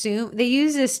 I assume they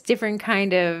use this different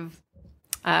kind of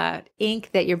ink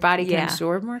that your body can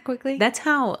absorb more quickly. That's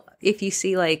how, if you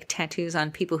see like tattoos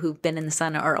on people who've been in the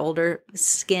sun or older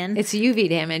skin, it's UV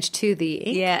damage to the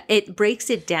ink. Yeah, it breaks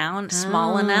it down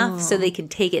small enough so they can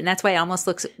take it. And that's why it almost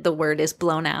looks, the word is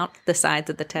blown out, the sides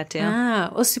of the tattoo.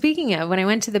 Well, speaking of, when I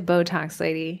went to the Botox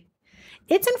lady,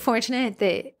 it's unfortunate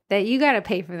that you got to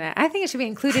pay for that. I think it should be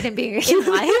included in being a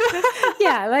human life.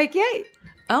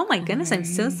 Oh my goodness, I'm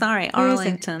so sorry,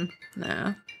 Arlington.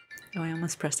 No. Oh, I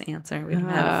almost pressed answer. We haven't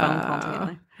had a phone call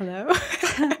together. Hello?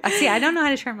 See, I don't know how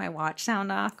to turn my watch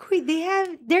sound off. Wait,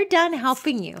 they're done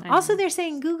helping you. Also, they're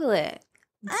saying Google it.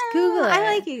 Google it.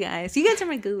 I like you guys. You guys are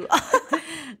my Google.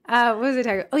 What was I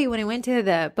talking? Oh, yeah, when I went to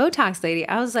the Botox lady,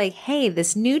 I was like, hey,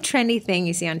 this new trendy thing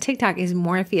you see on TikTok is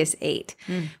Morpheus 8,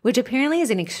 which apparently is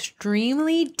an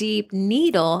extremely deep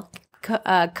needle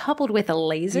coupled with a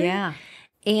laser. Yeah.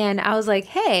 And I was like,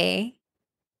 hey,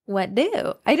 what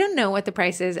do? I don't know what the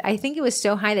price is. I think it was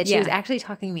so high that she was actually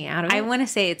talking me out of it. I want to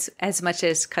say it's as much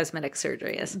as cosmetic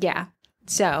surgery is. Yeah.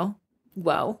 So,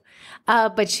 whoa.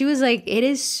 But she was like, it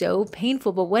is so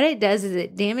painful. But what it does is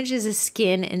it damages the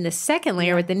skin in the second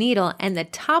layer with the needle and the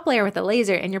top layer with the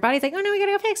laser. And your body's like, oh, no, we got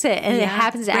to go fix it. And it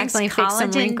happens to accidentally fix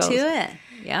some wrinkles. To it.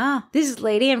 Yeah. This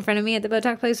lady in front of me at the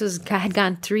Botox place had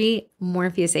gone 3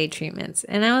 Morpheus 8 treatments.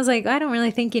 And I was like, I don't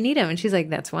really think you need them. And she's like,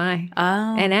 that's why.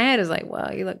 Oh. And I was like, wow,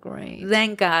 you look great.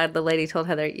 Thank God the lady told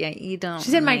Heather, you don't.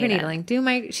 She said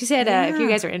microneedling. She said, if you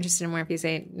guys are interested in Morpheus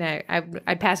 8, no,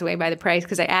 I'd pass away by the price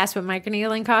because I asked what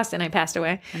microneedling cost and I passed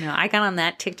away. I know. I got on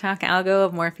that TikTok algo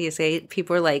of Morpheus 8.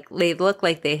 People were like, they look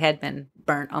like they had been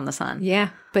burnt on the sun. Yeah.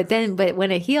 But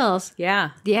when it heals.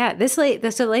 Yeah. Yeah. So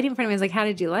the lady in front of me was like, how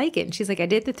did you like it? And she's like, I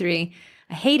did the 3.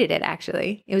 I hated it,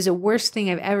 actually. It was the worst thing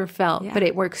I've ever felt, but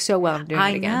it works so well. I'm doing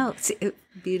it again. I know. See,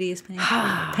 beauty is pain.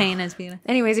 Pain is beauty.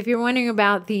 Anyways, if you're wondering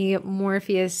about the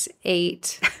Morpheus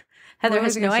 8, Heather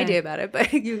has no idea about it,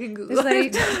 but you can Google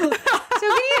it. So can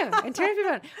you. And turn your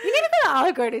phone. We need to go to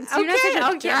Olive Garden. So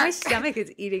My stomach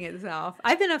is eating itself.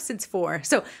 I've been up since 4.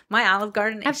 So my Olive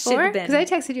Garden at 4? Because I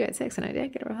texted you at 6 and I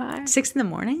didn't get a reply. 6 in the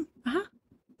morning? Uh-huh.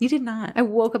 You did not. I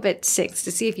woke up at 6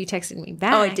 to see if you texted me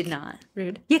back. Oh, I did not.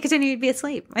 Rude. Yeah, because I knew you'd be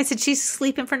asleep. I said, she's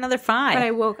sleeping for another 5. But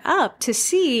I woke up to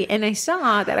see, and I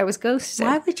saw that I was ghosted.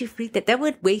 Why would you read that? That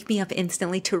would wake me up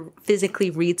instantly to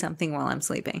physically read something while I'm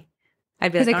sleeping.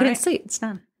 I'd be like, because I couldn't sleep. It's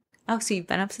done. Oh, so you've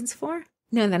been up since 4?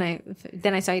 No, then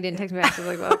I saw you didn't text me back. So I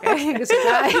was like, well, okay. I guess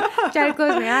I try to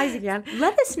close my eyes again.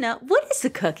 Let us know. What is the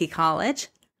Cookie College?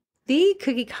 The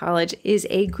Cookie College is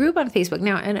a group on Facebook.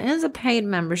 Now, it is a paid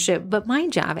membership, but my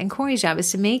job and Corey's job is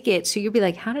to make it so you'll be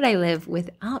like, how did I live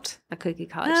without a Cookie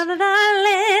College? How did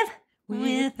I live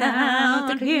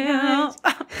without you?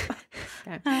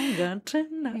 I'm going to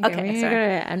know. Okay, sorry. Go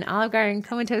to an Olive Garden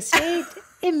comatose state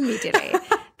immediately.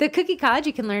 The Cookie College,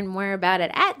 you can learn more about it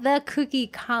at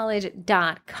thecookie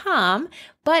college.com,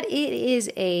 but it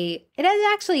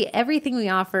has actually everything we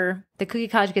offer. The Cookie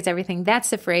College gets everything. That's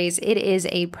the phrase. It is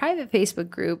a private Facebook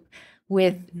group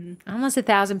with almost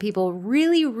 1,000 people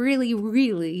really, really,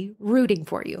 really rooting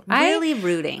for you.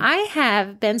 Rooting. I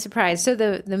have been surprised. So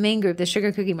the main group, the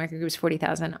Sugar Cookie Market Group, is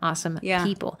 40,000 awesome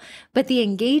people. But the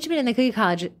engagement in the Cookie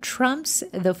College trumps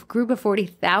the group of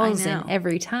 40,000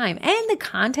 every time. And the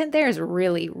content there is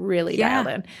really, really dialed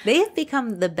in. They have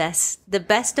become the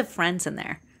best of friends in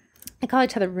there. I call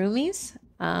each other roomies.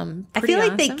 I feel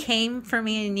like they came for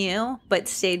me and you, but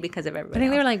stayed because of everybody. I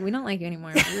think else. they were like, we don't like you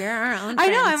anymore. We're our own friends. I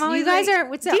know. I'm always you guys like, are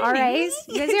what's the RAs?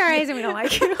 You guys are RAs, and we don't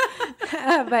like you.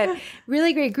 But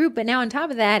really great group. But now on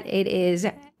top of that, it is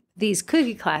these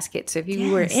cookie class kits. So if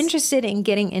you were interested in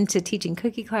getting into teaching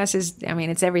cookie classes, I mean,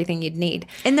 it's everything you'd need.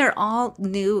 And they're all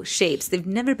new shapes. They've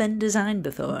never been designed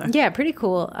before. Yeah, pretty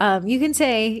cool. You can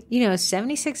say,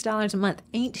 $76 a month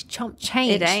ain't chump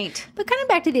change. It ain't. But kind of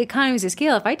back to the economies of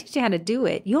scale, if I teach you how to do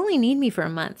it, you only need me for a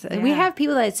month. Yeah. We have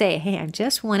people that say, hey, I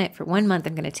just want it for 1 month.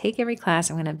 I'm going to take every class.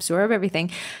 I'm going to absorb everything.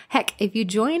 Heck, if you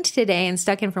joined today and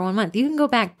stuck in for 1 month, you can go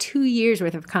back 2 years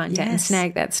worth of content and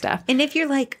snag that stuff. And if you're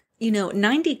like,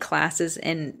 90 classes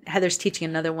and Heather's teaching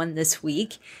another one this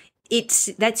week,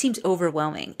 that seems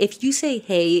overwhelming. If you say,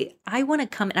 hey, I want to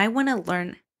come and I want to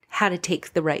learn how to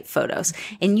take the right photos,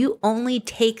 and you only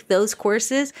take those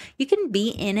courses, you can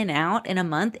be in and out in a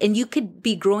month, and you could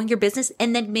be growing your business.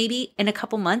 And then maybe in a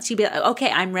couple months, you'd be like,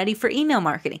 okay, I'm ready for email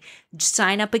marketing. Just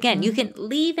sign up again. You can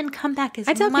leave and come back as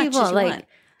much as you want.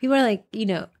 People are like,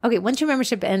 okay, once your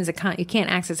membership ends, you can't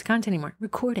access the content anymore.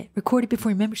 Record it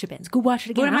before your membership ends. Go watch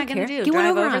it again. What am I going to do? You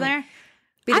Drive over there?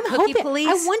 Be the cookie police?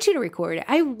 I want you to record it.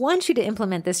 I want you to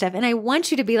implement this stuff. And I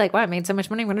want you to be like, wow, I made so much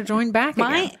money. I'm going to join back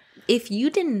again. If you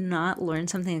did not learn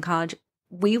something in college,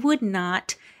 we would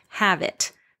not have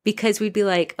it, because we'd be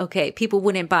like, okay, people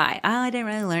wouldn't buy. Oh, I didn't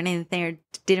really learn anything or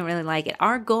didn't really like it.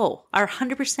 Our goal, our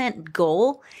 100%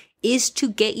 goal is to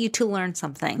get you to learn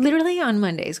something. Literally on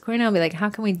Mondays, Corey and I will be like,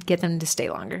 how can we get them to stay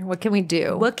longer? What can we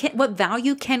do? What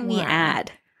value can we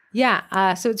add?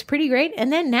 Yeah, so it's pretty great.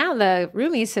 And then now the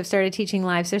roomies have started teaching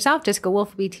lives themselves. Jessica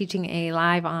Wolf will be teaching a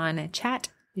live on Chat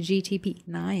GTP.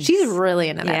 Nice. She's really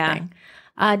into that thing.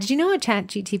 Did you know at Chat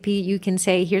GTP you can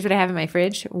say, here's what I have in my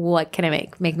fridge. What can I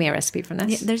make? Make me a recipe from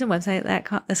this. Yeah, there's a website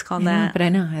that's called that. But I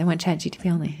know. I want Chat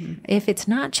GTP only. Mm-hmm. If it's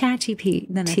not Chat GTP,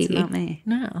 then it's not me.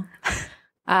 No.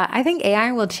 I think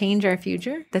AI will change our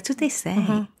future. That's what they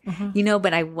say.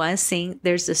 But I was seeing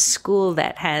there's a school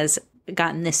that has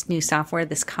gotten this new software,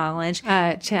 this college.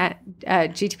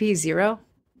 GTP 0.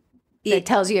 It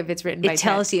tells you if it's written by Chat. It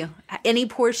tells you any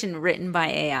portion written by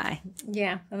AI.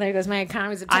 Yeah. Well, there goes my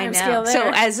Economies of Scale there.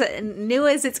 So as new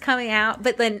as it's coming out,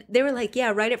 but then they were like, yeah,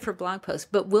 write it for blog posts.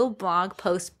 But will blog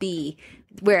posts be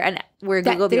where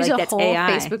Google will be like, that's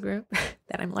AI? There's a whole Facebook group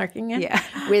that I'm lurking in,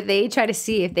 where they try to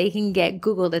see if they can get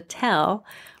Google to tell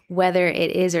whether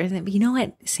it is or isn't. But you know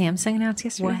what Samsung announced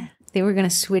yesterday? What? They were going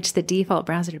to switch the default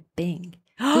browser to Bing.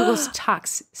 Google's talk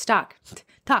stank.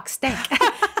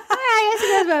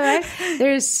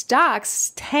 Their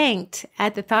stocks tanked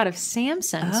at the thought of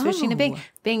Samsung switching to Bing.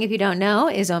 Bing, if you don't know,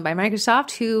 is owned by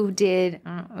Microsoft, who did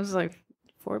it was like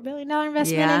 $4 billion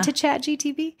investment into Chat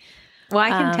GTP. Well, I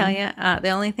can tell you, the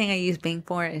only thing I use Bing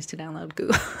for is to download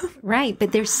Google. Right.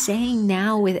 But they're saying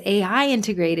now with AI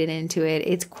integrated into it,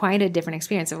 it's quite a different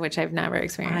experience, of which I've never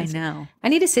experienced. I know. I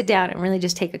need to sit down and really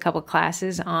just take a couple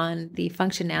classes on the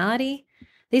functionality.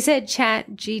 They said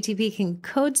Chat GTP can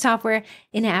code software.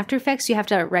 In After Effects, you have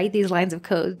to write these lines of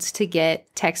codes to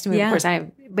get text to move. Of course,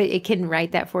 but it can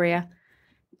write that for you.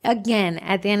 Again,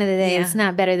 at the end of the day, it's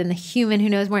not better than the human who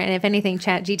knows more. And if anything,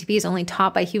 Chat GTP is only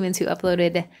taught by humans who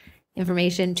uploaded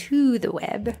information to the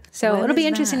web. So it'll be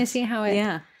interesting to see how it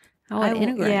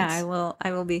integrates. Yeah,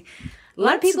 I will be. A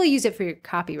lot of people use it for your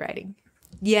copywriting.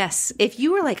 Yes. If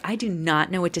you were like, I do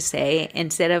not know what to say,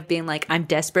 instead of being like, I'm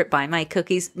desperate, buy my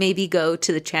cookies, maybe go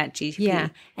to the Chat GTP. Yeah.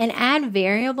 And add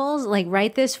variables, like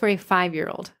write this for a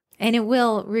 5-year-old. And it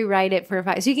will rewrite it for a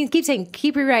 5. So you can keep saying,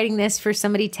 keep rewriting this for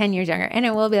somebody 10 years younger. And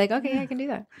it will be like, okay, I can do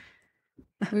that.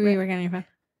 We work on your phone.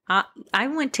 I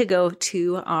went to go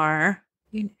to our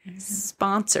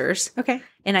sponsors. Okay.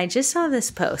 And I just saw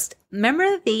this post.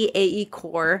 Remember the AE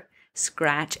Core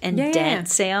scratch and dent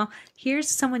sale? Here's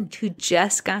someone who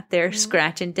just got their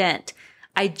scratch and dent.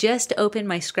 I just opened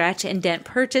my scratch and dent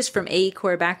purchase from AE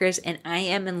Core backers, and I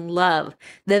am in love.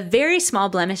 The very small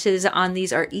blemishes on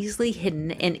these are easily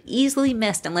hidden and easily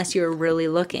missed unless you're really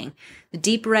looking. The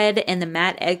deep red and the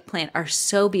matte eggplant are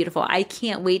so beautiful. I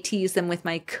can't wait to use them with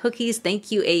my cookies.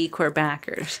 Thank you, AE Core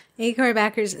backers. AE Core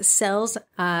backers sells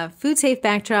food safe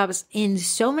backdrops in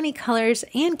so many colors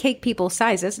and cake people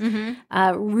sizes,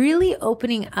 really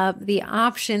opening up the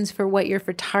options for what your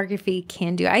photography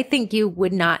can do. I think you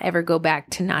would not ever go back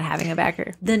to not having a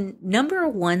backer. The number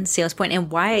one sales point, and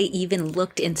why I even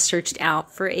looked and searched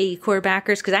out for AE Core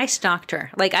backers, because I stalked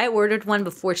her. Like, I ordered one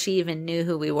before she even knew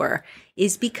who we were,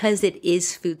 is because it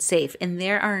is food safe. And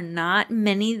there are not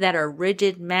many that are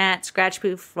rigid, matte, scratch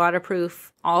proof,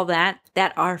 waterproof, all that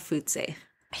are food safe.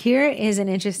 Here is an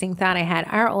interesting thought I had.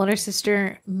 Our older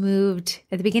sister moved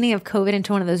at the beginning of COVID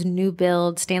into one of those new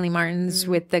build Stanley Martins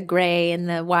with the gray and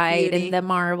the white and the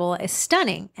marble. It's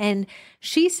stunning. And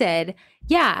she said,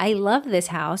 yeah, I love this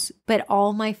house, but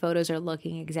all my photos are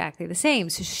looking exactly the same.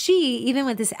 So she, even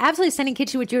with this absolutely stunning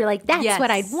kitchen, which you were like, that's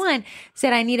what I'd want,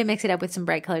 said, I need to mix it up with some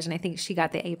bright colors. And I think she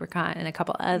got the apricot and a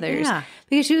couple others. Yeah.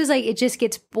 Because she was like, it just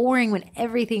gets boring when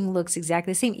everything looks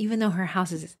exactly the same, even though her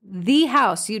house is the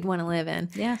house you'd want to live in.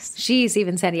 Yes. She's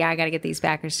even said, yeah, I got to get these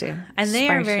backers too. And they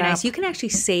are very nice. You can actually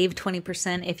save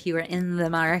 20% if you are in the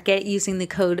market using the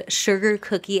code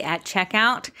SUGARCOOKIE at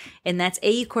checkout. And that's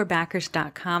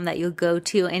aecorebackers.com that you'll go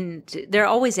to, and they're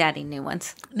always adding new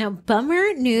ones. Now,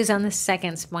 bummer news on the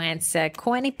second splits.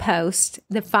 Courtney Post,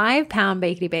 the 5-pound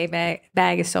Bakery Bay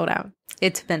bag is sold out.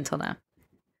 It's been sold out.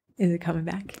 Is it coming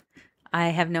back? I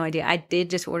have no idea. I did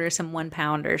just order some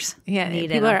 1-pounders. Yeah,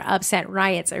 people are upset.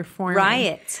 Riots are forming.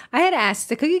 Riots. I had asked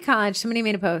the Cookie College, somebody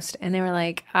made a post, and they were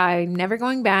like, I'm never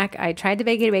going back. I tried the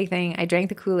bake thing. I drank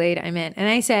the Kool-Aid. I'm in. And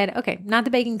I said, okay, not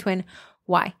the baking twin.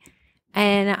 Why?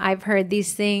 And I've heard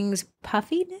these things,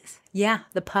 puffiness? Yeah,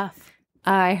 the puff.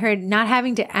 I heard not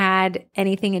having to add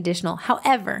anything additional.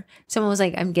 However, someone was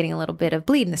like, I'm getting a little bit of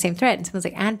bleed in the same thread. And someone's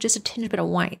like, add just a tinge bit of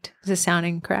white. Is this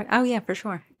sounding correct? Oh, yeah, for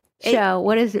sure. So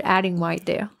what does adding white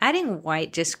do? Adding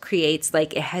white just creates,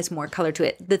 like, it has more color to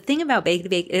it. The thing about Bake to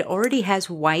Bake, it already has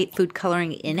white food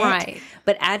coloring in it. Right.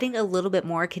 But adding a little bit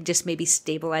more can just maybe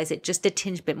stabilize it just a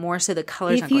tinge bit more so the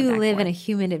colors aren't going back. If you live in a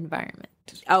humid environment.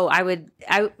 Oh, I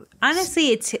honestly,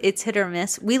 it's hit or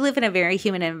miss. We live in a very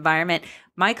humid environment.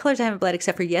 My colors haven't bled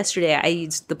except for yesterday. I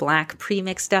used the black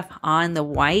pre-mix stuff on the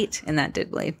white, and that did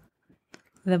bleed.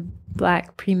 The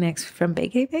black premix from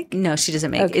Bake to Bake? No, she doesn't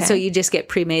make it. So you just get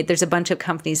pre-made. There's a bunch of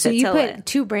companies that sell it. So you put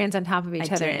two brands on top of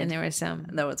each other, and there was some.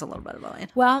 There was a little bit of volume.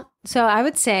 Well, so I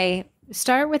would say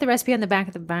start with the recipe on the back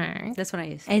of the bag. That's what I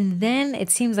use. And then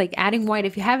it seems like adding white,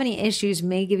 if you have any issues,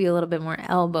 may give you a little bit more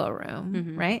elbow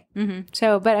room, right? Mm-hmm.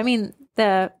 So, but I mean,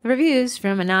 the reviews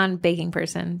from a non-baking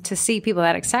person to see people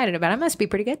that excited about it must be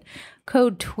pretty good.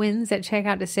 Code TWINS at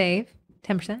checkout to save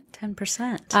 10%.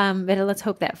 10%. But let's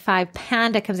hope that 5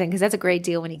 Panda comes in because that's a great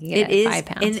deal when you can get it at 5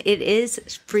 pounds. And it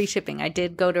is free shipping. I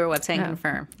did go to our website and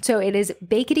confirm. So it is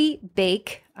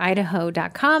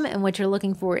baketybakeIdaho.com, and what you're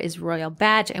looking for is Royal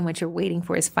Batch, and what you're waiting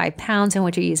for is 5 pounds, and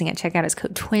what you're using at checkout is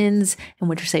code TWINS, and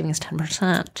what you're saving is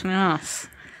 10%. Yes.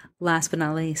 Last but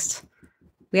not least,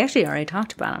 we actually already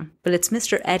talked about him, but it's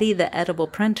Mr. Eddie the Edible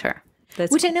Printer.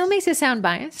 Which I know makes it sound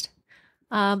biased.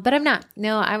 But I'm not.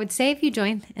 No, I would say if you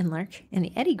join and lurk in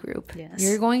the Eddie group,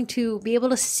 you're going to be able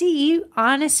to see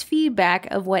honest feedback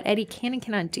of what Eddie can and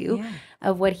cannot do,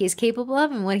 of what he is capable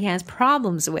of and what he has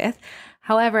problems with.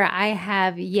 However, I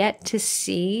have yet to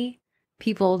see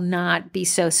people not be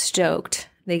so stoked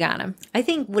they got him. I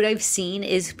think what I've seen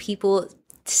is people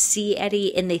see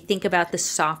Eddie and they think about the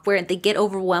software and they get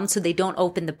overwhelmed so they don't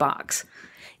open the box.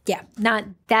 Yeah,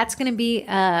 that's going to be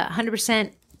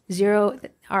 100% zero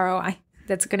ROI.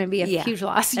 That's going to be a huge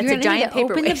loss. That's a giant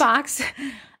paperweight. Open the box.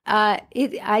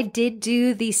 I did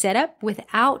do the setup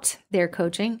without their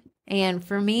coaching, and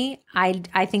for me,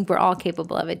 I think we're all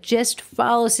capable of it. Just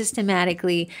follow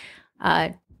systematically.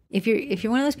 If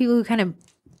you're one of those people who kind of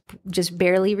just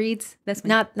barely reads, that's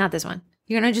not this one.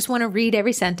 You're gonna just want to read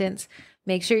every sentence.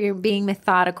 Make sure you're being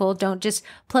methodical. Don't just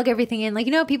plug everything in. Like,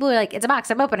 people are like, it's a box,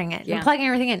 I'm opening it. You're plugging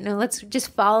everything in. No, let's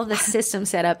just follow the system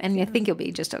setup, and I think you'll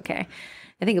be just okay.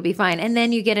 I think it'll be fine. And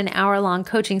then you get an hour-long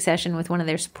coaching session with one of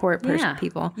their support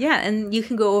people. Yeah, and you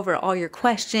can go over all your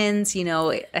questions,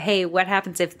 hey, what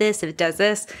happens if it does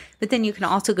this? But then you can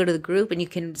also go to the group and you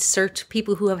can search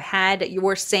people who have had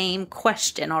your same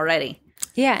question already.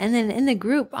 Yeah, and then in the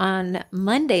group on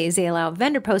Mondays, they allow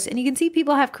vendor posts, and you can see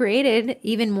people have created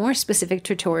even more specific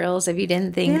tutorials if you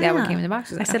didn't think that what came in the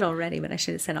boxes. I said already, but I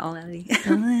should have said already.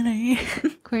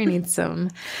 Corey needs some...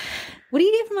 What do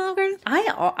you get from Olive Garden?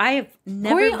 I have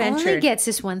never Corey ventured. Only gets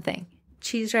this one thing.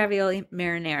 Cheese ravioli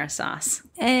marinara sauce.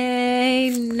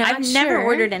 I've never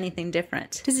ordered anything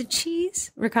different. Does it cheese?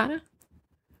 Ricotta?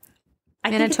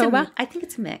 Manitoba? I think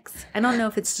it's a mix. I don't know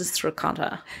if it's just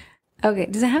ricotta. Okay.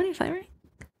 Does it have any flavoring?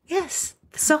 Yes.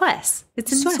 The sauce.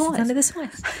 It's in the sauce. It's under the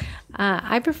sauce.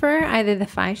 I prefer either the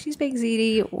 5-cheese baked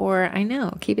ziti or,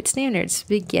 keep it standard,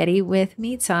 spaghetti with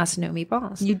meat sauce, no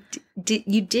meatballs. You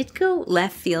did go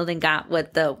left field and got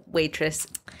what the waitress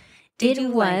did.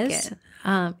 It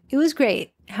was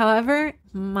great. However,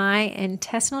 my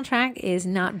intestinal tract is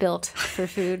not built for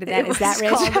food that is that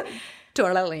rich.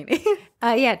 Tortellini.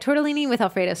 Tortellini with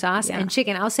Alfredo sauce and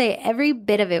chicken. I'll say every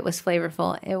bit of it was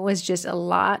flavorful. It was just a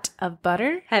lot of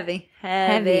butter. Heavy.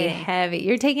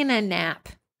 You're taking a nap.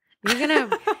 You're gonna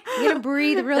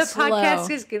breathe real slow. The podcast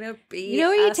is gonna be.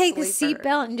 Where you take the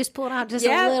seatbelt and just pull it out just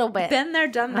a little bit. Been there,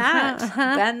 done that.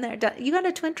 Been there, done. You got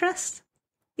a twin trust?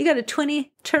 You got a twinny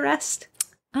trust?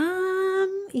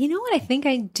 You know what I think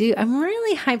I do? I'm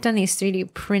really hyped on these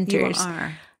 3D printers. You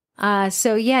are.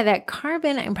 That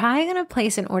carbon, I'm probably going to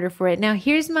place an order for it. Now,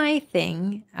 here's my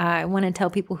thing. I want to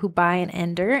tell people who buy an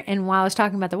ender, and while I was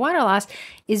talking about the water loss,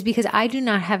 is because I do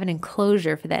not have an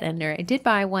enclosure for that ender. I did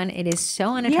buy one. It is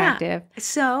so unattractive.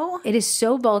 So? It is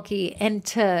so bulky, and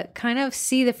to kind of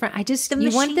see the front,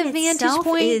 you want the vantage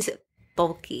point. Is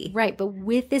bulky. Right, but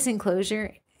with this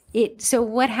enclosure, so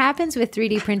what happens with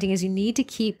 3D printing is you need to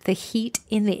keep the heat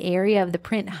in the area of the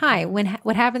print high.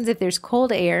 What happens if there's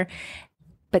cold air,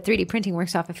 but 3D printing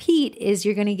works off of heat, is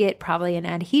you're going to get probably an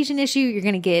adhesion issue. You're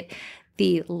going to get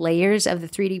the layers of the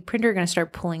 3D printer are going to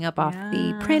start pulling up off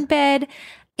the print bed.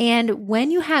 And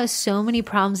when you have so many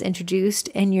problems introduced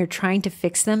and you're trying to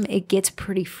fix them, it gets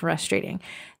pretty frustrating.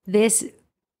 This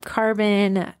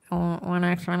carbon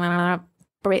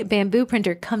bamboo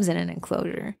printer comes in an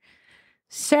enclosure.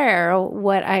 So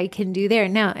what I can do there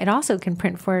now, it also can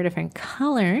print 4 different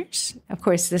colors. Of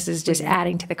course, this is just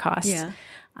adding to the cost. Yeah.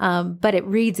 But it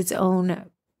reads its own.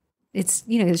 It's,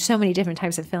 there's so many different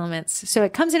types of filaments. So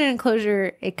it comes in an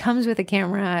enclosure. It comes with a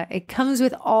camera. It comes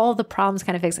with all the problems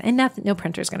kind of fixed. And no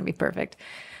printer is going to be perfect.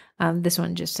 This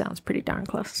one just sounds pretty darn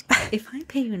close. If I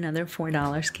pay you another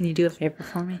 $4, can you do a favor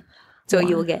for me? So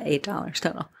you will get $8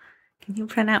 total. Can you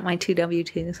print out my 2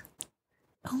 W-2s?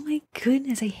 Oh my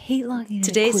goodness, I hate logging in.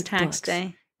 Today's tax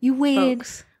day. You waited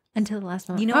folks. until the last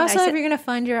moment. You know what also, I said? if you're going to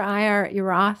fund your your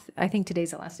Roth, I think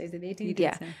today's the last day of the 18th. You did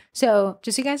Yeah. say. So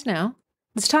just so you guys know,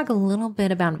 let's talk a little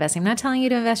bit about investing. I'm not telling you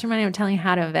to invest your money. I'm telling you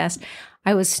how to invest.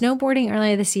 I was snowboarding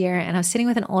earlier this year, and I was sitting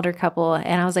with an older couple,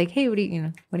 and I was like, "Hey, what are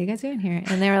you guys doing here?"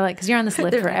 And they were like, "Because you're on this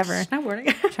lift forever,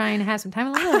 Snowboarding, trying to have some time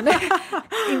alone."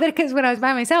 Because when I was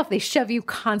by myself, they shove you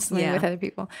constantly with other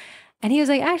people. And he was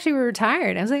like, "Actually, we're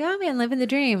retired." I was like, "Oh man, living the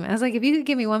dream." I was like, "If you could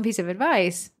give me one piece of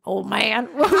advice, old man,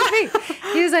 what would it be?"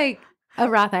 He was like, "A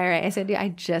Roth IRA." I said, "Dude, I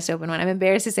just opened one. I'm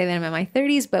embarrassed to say that I'm in my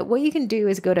 30s, but what you can do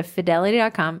is go to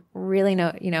fidelity.com. Really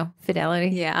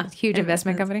Fidelity, huge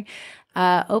investment company.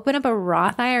 Open up a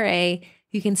Roth IRA.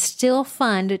 You can still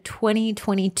fund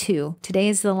 2022. Today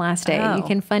is the last day. You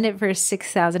can fund it for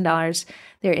 $6,000.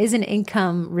 There is an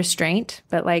income restraint,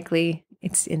 but likely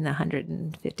it's in the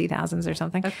 150,000s or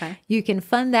something. Okay. You can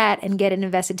fund that and get it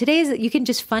invested. You can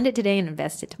just fund it today and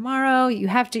invest it tomorrow. You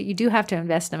do have to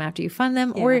invest them after you fund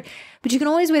them, but you can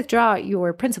always withdraw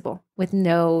your principal with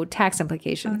no tax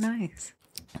implications. Oh, nice.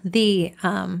 The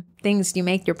things you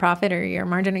make, your profit or your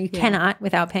margin, you cannot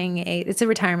without paying it's a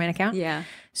retirement account. Yeah.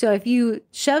 So if you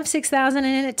shove $6,000 in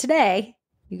it today,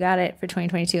 you got it for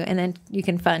 2022, and then you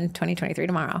can fund 2023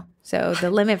 tomorrow. So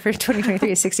the limit for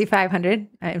 2023 is 6,500,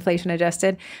 inflation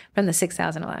adjusted, from the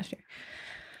 6,000 of last year.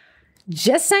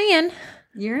 Just saying.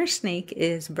 Your snake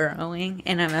is burrowing,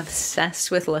 and I'm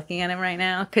obsessed with looking at him right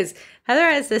now because Heather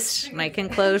has this snake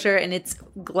enclosure, and it's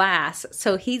glass,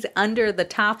 so he's under the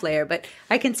top layer, but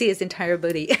I can see his entire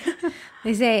booty.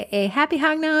 They say a happy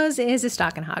hognose is a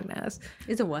stalking hognose.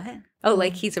 Is a what? Oh,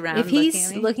 like he's around. If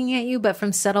he's looking at you, but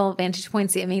from subtle vantage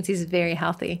points, it means he's very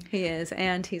healthy. He is,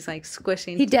 and he's like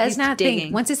squishing. He does not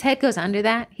think, once his head goes under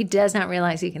that, he does not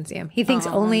realize you can see him. He thinks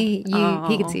only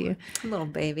he can see you. Little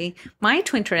baby. My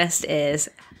twin twist is,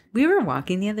 we were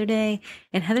walking the other day,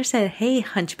 and Heather said, "Hey,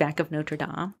 Hunchback of Notre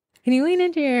Dame." Can you lean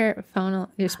into your phone,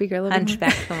 your speaker a little bit?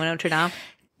 Hunchback of Notre Dame.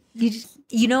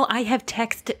 I have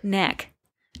text neck.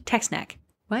 Text neck.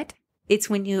 What? It's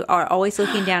when you are always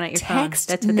looking down at your phone.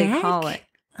 That's what they call it.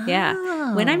 Yeah.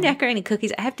 Oh. When I'm decorating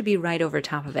cookies, I have to be right over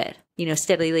top of it.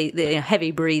 Steadily, heavy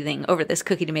breathing over this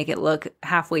cookie to make it look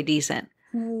halfway decent.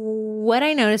 What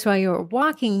I noticed while you were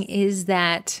walking is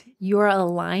that your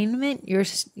alignment,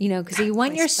 because you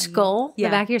want your skull, the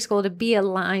back of your skull, to be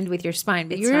aligned with your spine,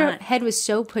 but your head was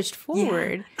so pushed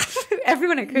forward. Yeah.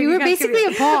 Everyone agreed. You were basically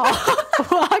a ball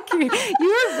walking. You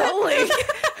were rolling.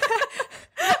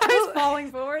 I was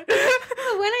falling forward. When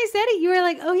I said it, you were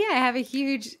like, "Oh yeah, I have a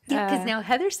huge." Because now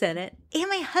Heather said it, and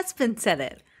my husband said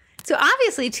it. So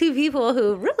obviously, two people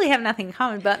who really have nothing in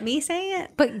common but me saying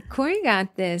it. But Corey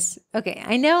got this. Okay,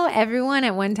 I know everyone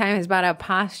at one time has bought a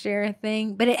posture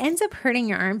thing, but it ends up hurting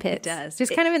your armpits. It does.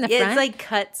 Just kind of in the front. It's like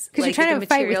cuts. Because you're trying to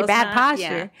fight with your bad posture.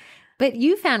 Yeah. But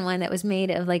you found one that was made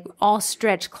of like all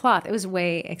stretch cloth. It was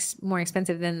way more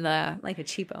expensive than like a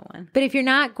cheapo one. But if you're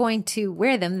not going to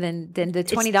wear them, then the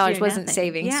 $20 wasn't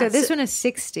saving. Yeah, so this one is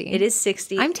 $60. It is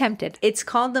 $60. I'm tempted. It's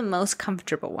called the most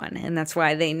comfortable one, and that's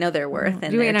why they know their worth. And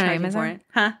Did you they're get it on charging Amazon? for it.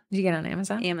 Huh? Did you get it on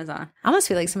Amazon? Amazon. I almost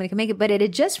feel like somebody can make it, but it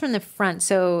adjusts from the front.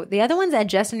 So the other ones that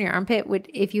adjust in your armpit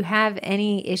if you have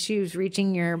any issues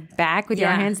reaching your back with your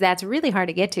hands, that's really hard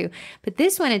to get to. But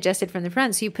this one adjusted from the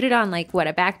front. So you put it on like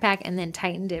a backpack and then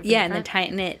tightened it. And then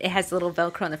tighten it. It has a little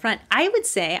Velcro on the front. I would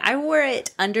say I wore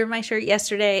it under my shirt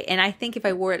yesterday, and I think if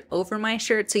I wore it over my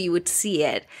shirt so you would see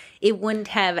it, it wouldn't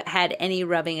have had any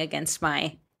rubbing against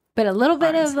my But a little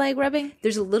bit arms. of like rubbing?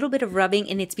 There's a little bit of rubbing,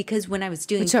 and it's because when I was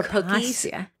doing cookies,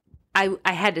 I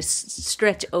had to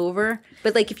stretch over.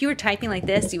 But like if you were typing like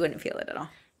this, you wouldn't feel it at all.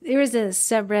 There was a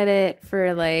subreddit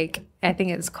for I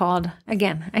think it's called,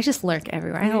 again, I just lurk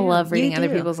everywhere. I love reading other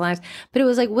people's lives. But it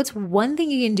was like, what's one thing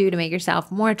you can do to make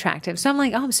yourself more attractive? So I'm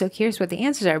like, I'm so curious what the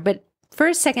answers are. But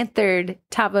first, second, third,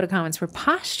 top voted comments were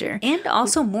posture. And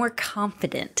also more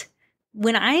confident.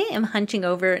 When I am hunching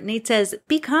over, Nate says,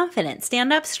 "Be confident,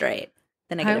 stand up straight."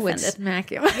 then I get would offended.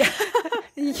 smack you.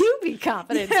 You be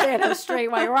confident, stand up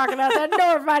straight while you're walking out that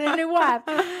door, find a new wife.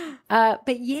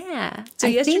 But yeah. So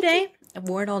yesterday, I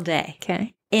wore it all day.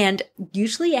 Okay. And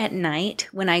usually at night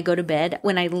when I go to bed,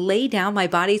 when I lay down, my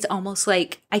body's almost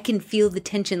like I can feel the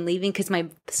tension leaving because my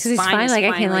spine is like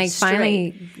I can like straight.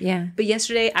 finally, yeah. But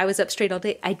yesterday I was up straight all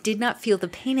day. I did not feel the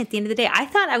pain at the end of the day. I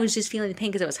thought I was just feeling the pain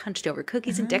because I was hunched over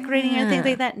cookies and decorating and things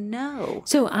like that. No.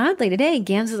 So oddly today,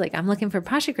 Gams is like, I'm looking for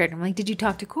posture corrector. I'm like, did you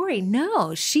talk to Corey?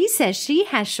 No. She says she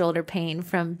has shoulder pain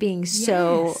from being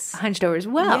so hunched over as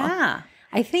well. Yeah.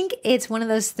 I think it's one of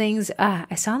those things.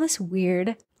 I saw this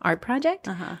weird art project,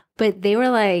 but they were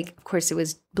like, of course, it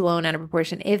was blown out of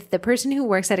proportion. If the person who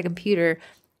works at a computer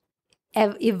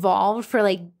evolved for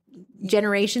like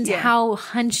generations, how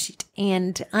hunched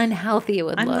and unhealthy it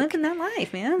would look. I'm living that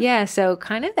life, man. Yeah, so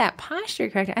kind of that posture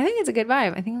correction. I think it's a good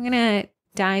vibe. I think I'm going to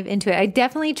dive into it. I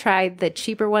definitely tried the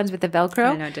cheaper ones with the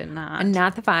Velcro. I did not. And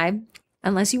not the vibe.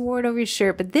 Unless you wore it over your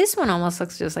shirt. But this one almost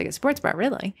looks just like a sports bra,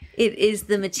 really. It is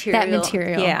the material. That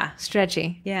material. Yeah.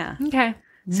 Stretchy. Yeah. Okay.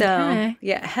 So,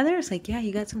 yeah, Heather was like, yeah,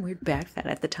 you got some weird back fat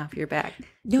at the top of your back.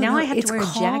 No, I have to wear a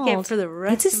jacket for the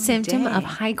rest of the day. It's a symptom of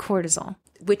high cortisol.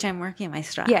 Which I'm working on my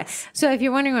stride. Yes. So if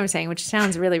you're wondering what I'm saying, which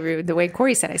sounds really rude, the way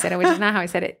Corey said it, which is not how I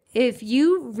said it. If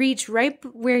you reach right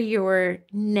where your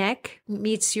neck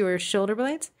meets your shoulder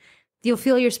blades, you'll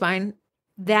feel your spine.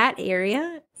 That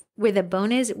area where the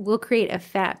bone is will create a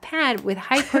fat pad with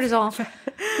high cortisol.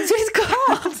 That's what it's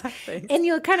called. And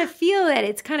you'll kind of feel that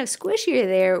it's kind of squishier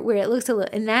there where it looks a little,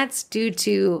 and that's due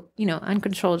to,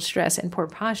 uncontrolled stress and poor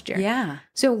posture. Yeah.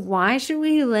 So why should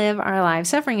we live our lives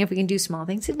suffering if we can do small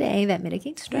things today that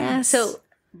mitigate stress? Yeah. So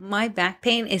my back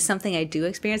pain is something I do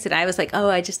experience that I was like, oh,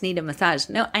 I just need a massage.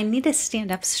 No, I need to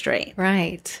stand up straight.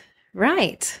 Right.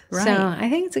 So I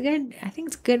think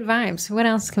it's good vibes. What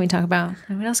else can we talk about?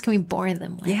 What else can we bore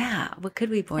them with? Yeah. What could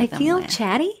we bore them with? I feel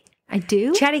chatty. I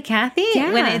do. Chatty Cathy.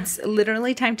 Yeah. When it's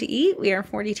literally time to eat, we are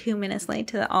 42 minutes late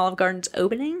to the Olive Garden's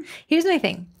opening. Here's my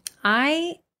thing.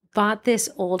 I bought this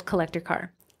old collector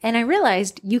car. And I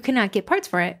realized you cannot get parts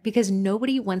for it because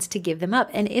nobody wants to give them up.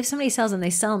 And if somebody sells them,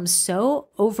 they sell them so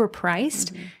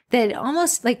overpriced that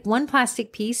almost like one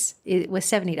plastic piece was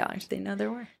 $70. They know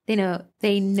their worth.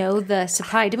 They know the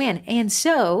supply demand. And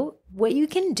so what you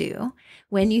can do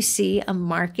when you see a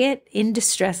market in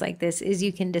distress like this is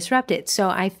you can disrupt it. So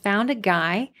I found a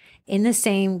guy in the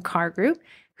same car group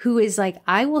who is like,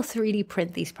 I will 3D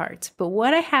print these parts, but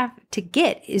what I have to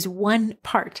get is one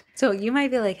part. So you might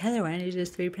be like, Heather, why don't you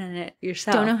just 3D print it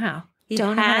yourself? Don't know how. He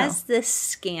has the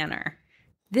scanner.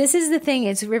 This is the thing.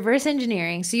 It's reverse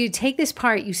engineering. So you take this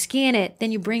part, you scan it,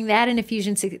 then you bring that into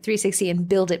Fusion 360 and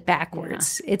build it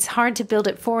backwards. Yeah. It's hard to build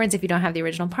it forwards if you don't have the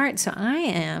original part. So I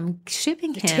am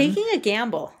shipping him. Taking a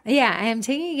gamble. Yeah, I am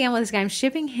taking a gamble with this guy. I'm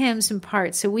shipping him some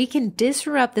parts so we can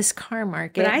disrupt this car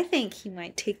market. But I think he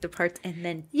might take the parts and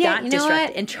then not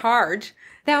disrupt and charge.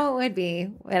 That would be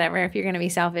whatever if you're going to be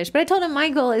selfish. But I told him my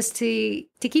goal is to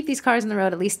keep these cars on the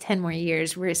road at least 10 more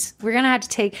years. We're going to have to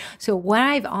take. So what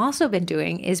I've also been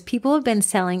doing is people have been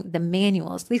selling the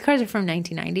manuals. These cars are from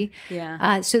 1990.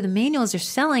 Yeah. So the manuals are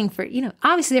selling for,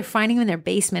 obviously they're finding them in their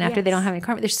basement after they don't have any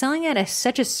car. But they're selling it at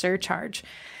such a surcharge.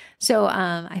 So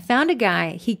I found a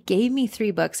guy, he gave me 3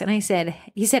 books and he said,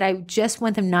 I just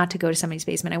want them not to go to somebody's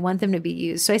basement. I want them to be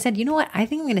used. So I said, you know what? I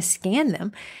think I'm going to scan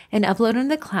them and upload them to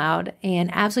the cloud and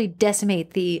absolutely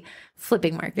decimate the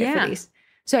flipping market for these.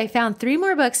 So I found 3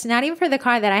 more books, not even for the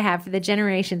car that I have, for the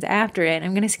generations after it.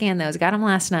 I'm going to scan those. Got them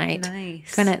last night.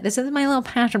 Nice. This is my little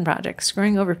passion project,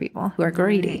 screwing over people who are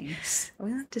greedy. Nice. Are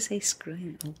we allowed to say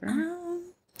screwing over?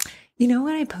 You know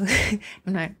what I posted?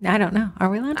 I don't know. Are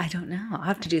we allowed? I don't know. I'll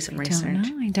have to do some research.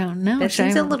 I don't know. That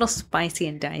seems a little spicy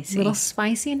and dicey.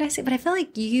 But I feel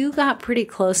like you got pretty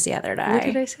close the other day. What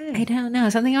did I say? I don't know.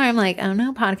 Something where I'm like, oh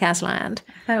no, podcast land.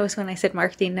 I thought it was when I said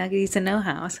marketing nuggets and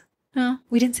know-hows. No,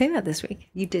 we didn't say that this week.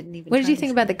 You didn't even. What did you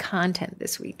think about the content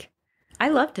this week? I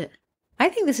loved it. I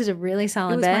think this is a really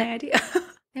solid bet. It was my idea.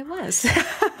 It was.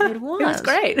 It was. It was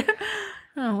great.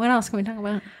 Oh, what else can we talk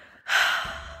about?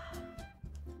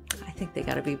 I think they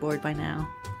got to be bored by now.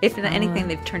 If anything,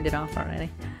 they've turned it off already.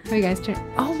 Oh, you guys turn.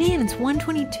 Oh man, it's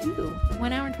 1:22.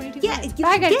 1 hour and 22 minutes. Yeah.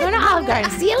 Bye guys. Go to Olive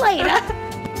Garden. See you later.